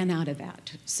 We ran out of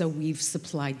that, so we've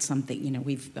supplied something,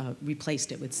 we've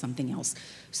replaced it with something else.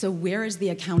 So where is the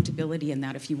accountability in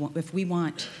that? If we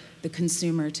want the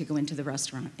consumer to go into the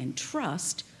restaurant and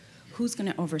trust, who's going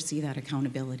to oversee that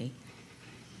accountability?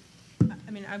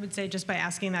 I mean, I would say just by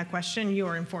asking that question, you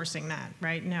are enforcing that,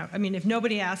 right? Now, I mean, if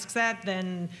nobody asks that,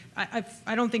 then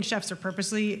I don't think chefs are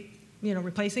purposely,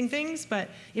 replacing things, but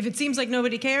if it seems like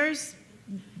nobody cares,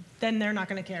 then they're not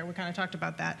going to care. We kind of talked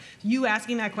about that. You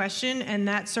asking that question and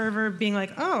that server being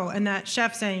like, oh, and that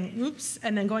chef saying, oops,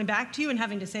 and then going back to you and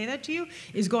having to say that to you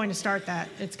is going to start that.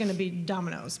 It's going to be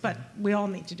dominoes, but we all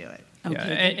need to do it. Okay.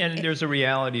 Yeah, and there's a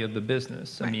reality of the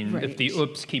business. I mean, if the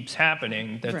oops keeps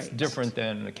happening, that's different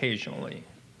than occasionally.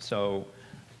 So,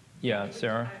 yeah,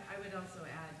 Sarah? I would also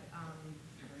add, I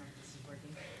don't know if this is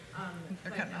working,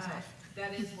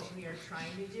 that is what we are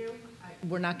trying to do.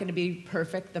 We're not going to be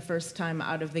perfect the first time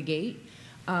out of the gate,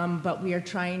 but we are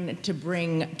trying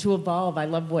to evolve. I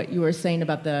love what you were saying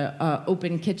about the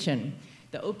open kitchen.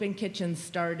 The open kitchen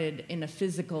started in a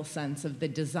physical sense of the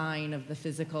design of the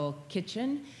physical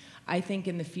kitchen. I think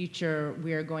in the future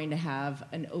we are going to have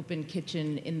an open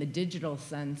kitchen in the digital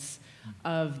sense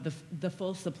of the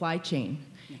full supply chain.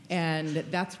 And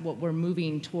that's what we're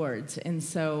moving towards. And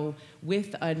so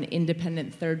with an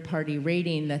independent third-party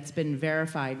rating that's been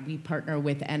verified, we partner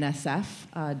with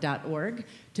nsf.org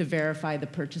to verify the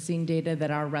purchasing data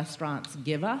that our restaurants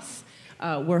give us.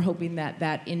 We're hoping that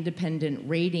that independent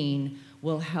rating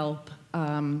will help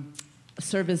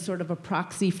serve as sort of a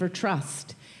proxy for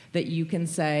trust, that you can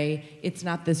say, it's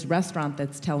not this restaurant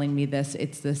that's telling me this,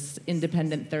 it's this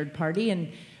independent third party.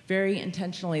 And very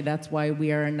intentionally, that's why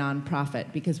we are a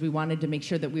nonprofit, because we wanted to make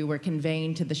sure that we were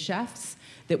conveying to the chefs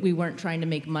that we weren't trying to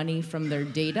make money from their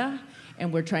data,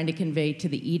 and we're trying to convey to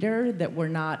the eater that we're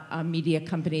not a media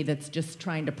company that's just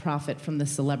trying to profit from the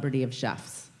celebrity of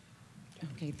chefs.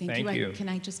 Okay, thank you. Can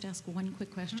I just ask one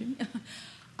quick question?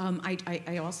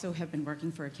 I also have been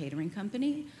working for a catering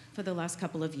company for the last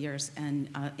couple of years and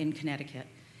in Connecticut.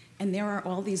 And there are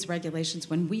all these regulations.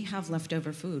 When we have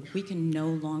leftover food, we can no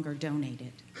longer donate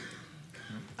it.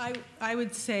 I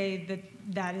would say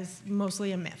that is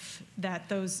mostly a myth. That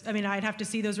those, I mean, I'd have to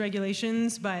see those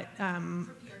regulations, but... Prepared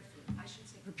food. I should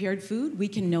say prepared food, we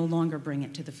can no longer bring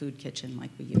it to the food kitchen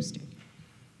like we used to.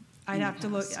 I'd have to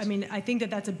look. I mean, I think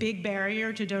that's a big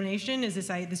barrier to donation. Is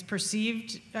these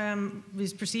perceived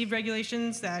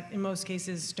regulations that in most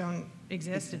cases don't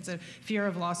exist. It's a fear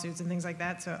of lawsuits and things like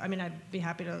that. So, I mean, I'd be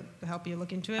happy to help you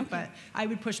look into it, but I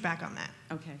would push back on that.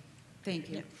 Okay, thank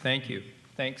you. Thank you.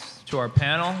 Thanks to our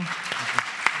panel.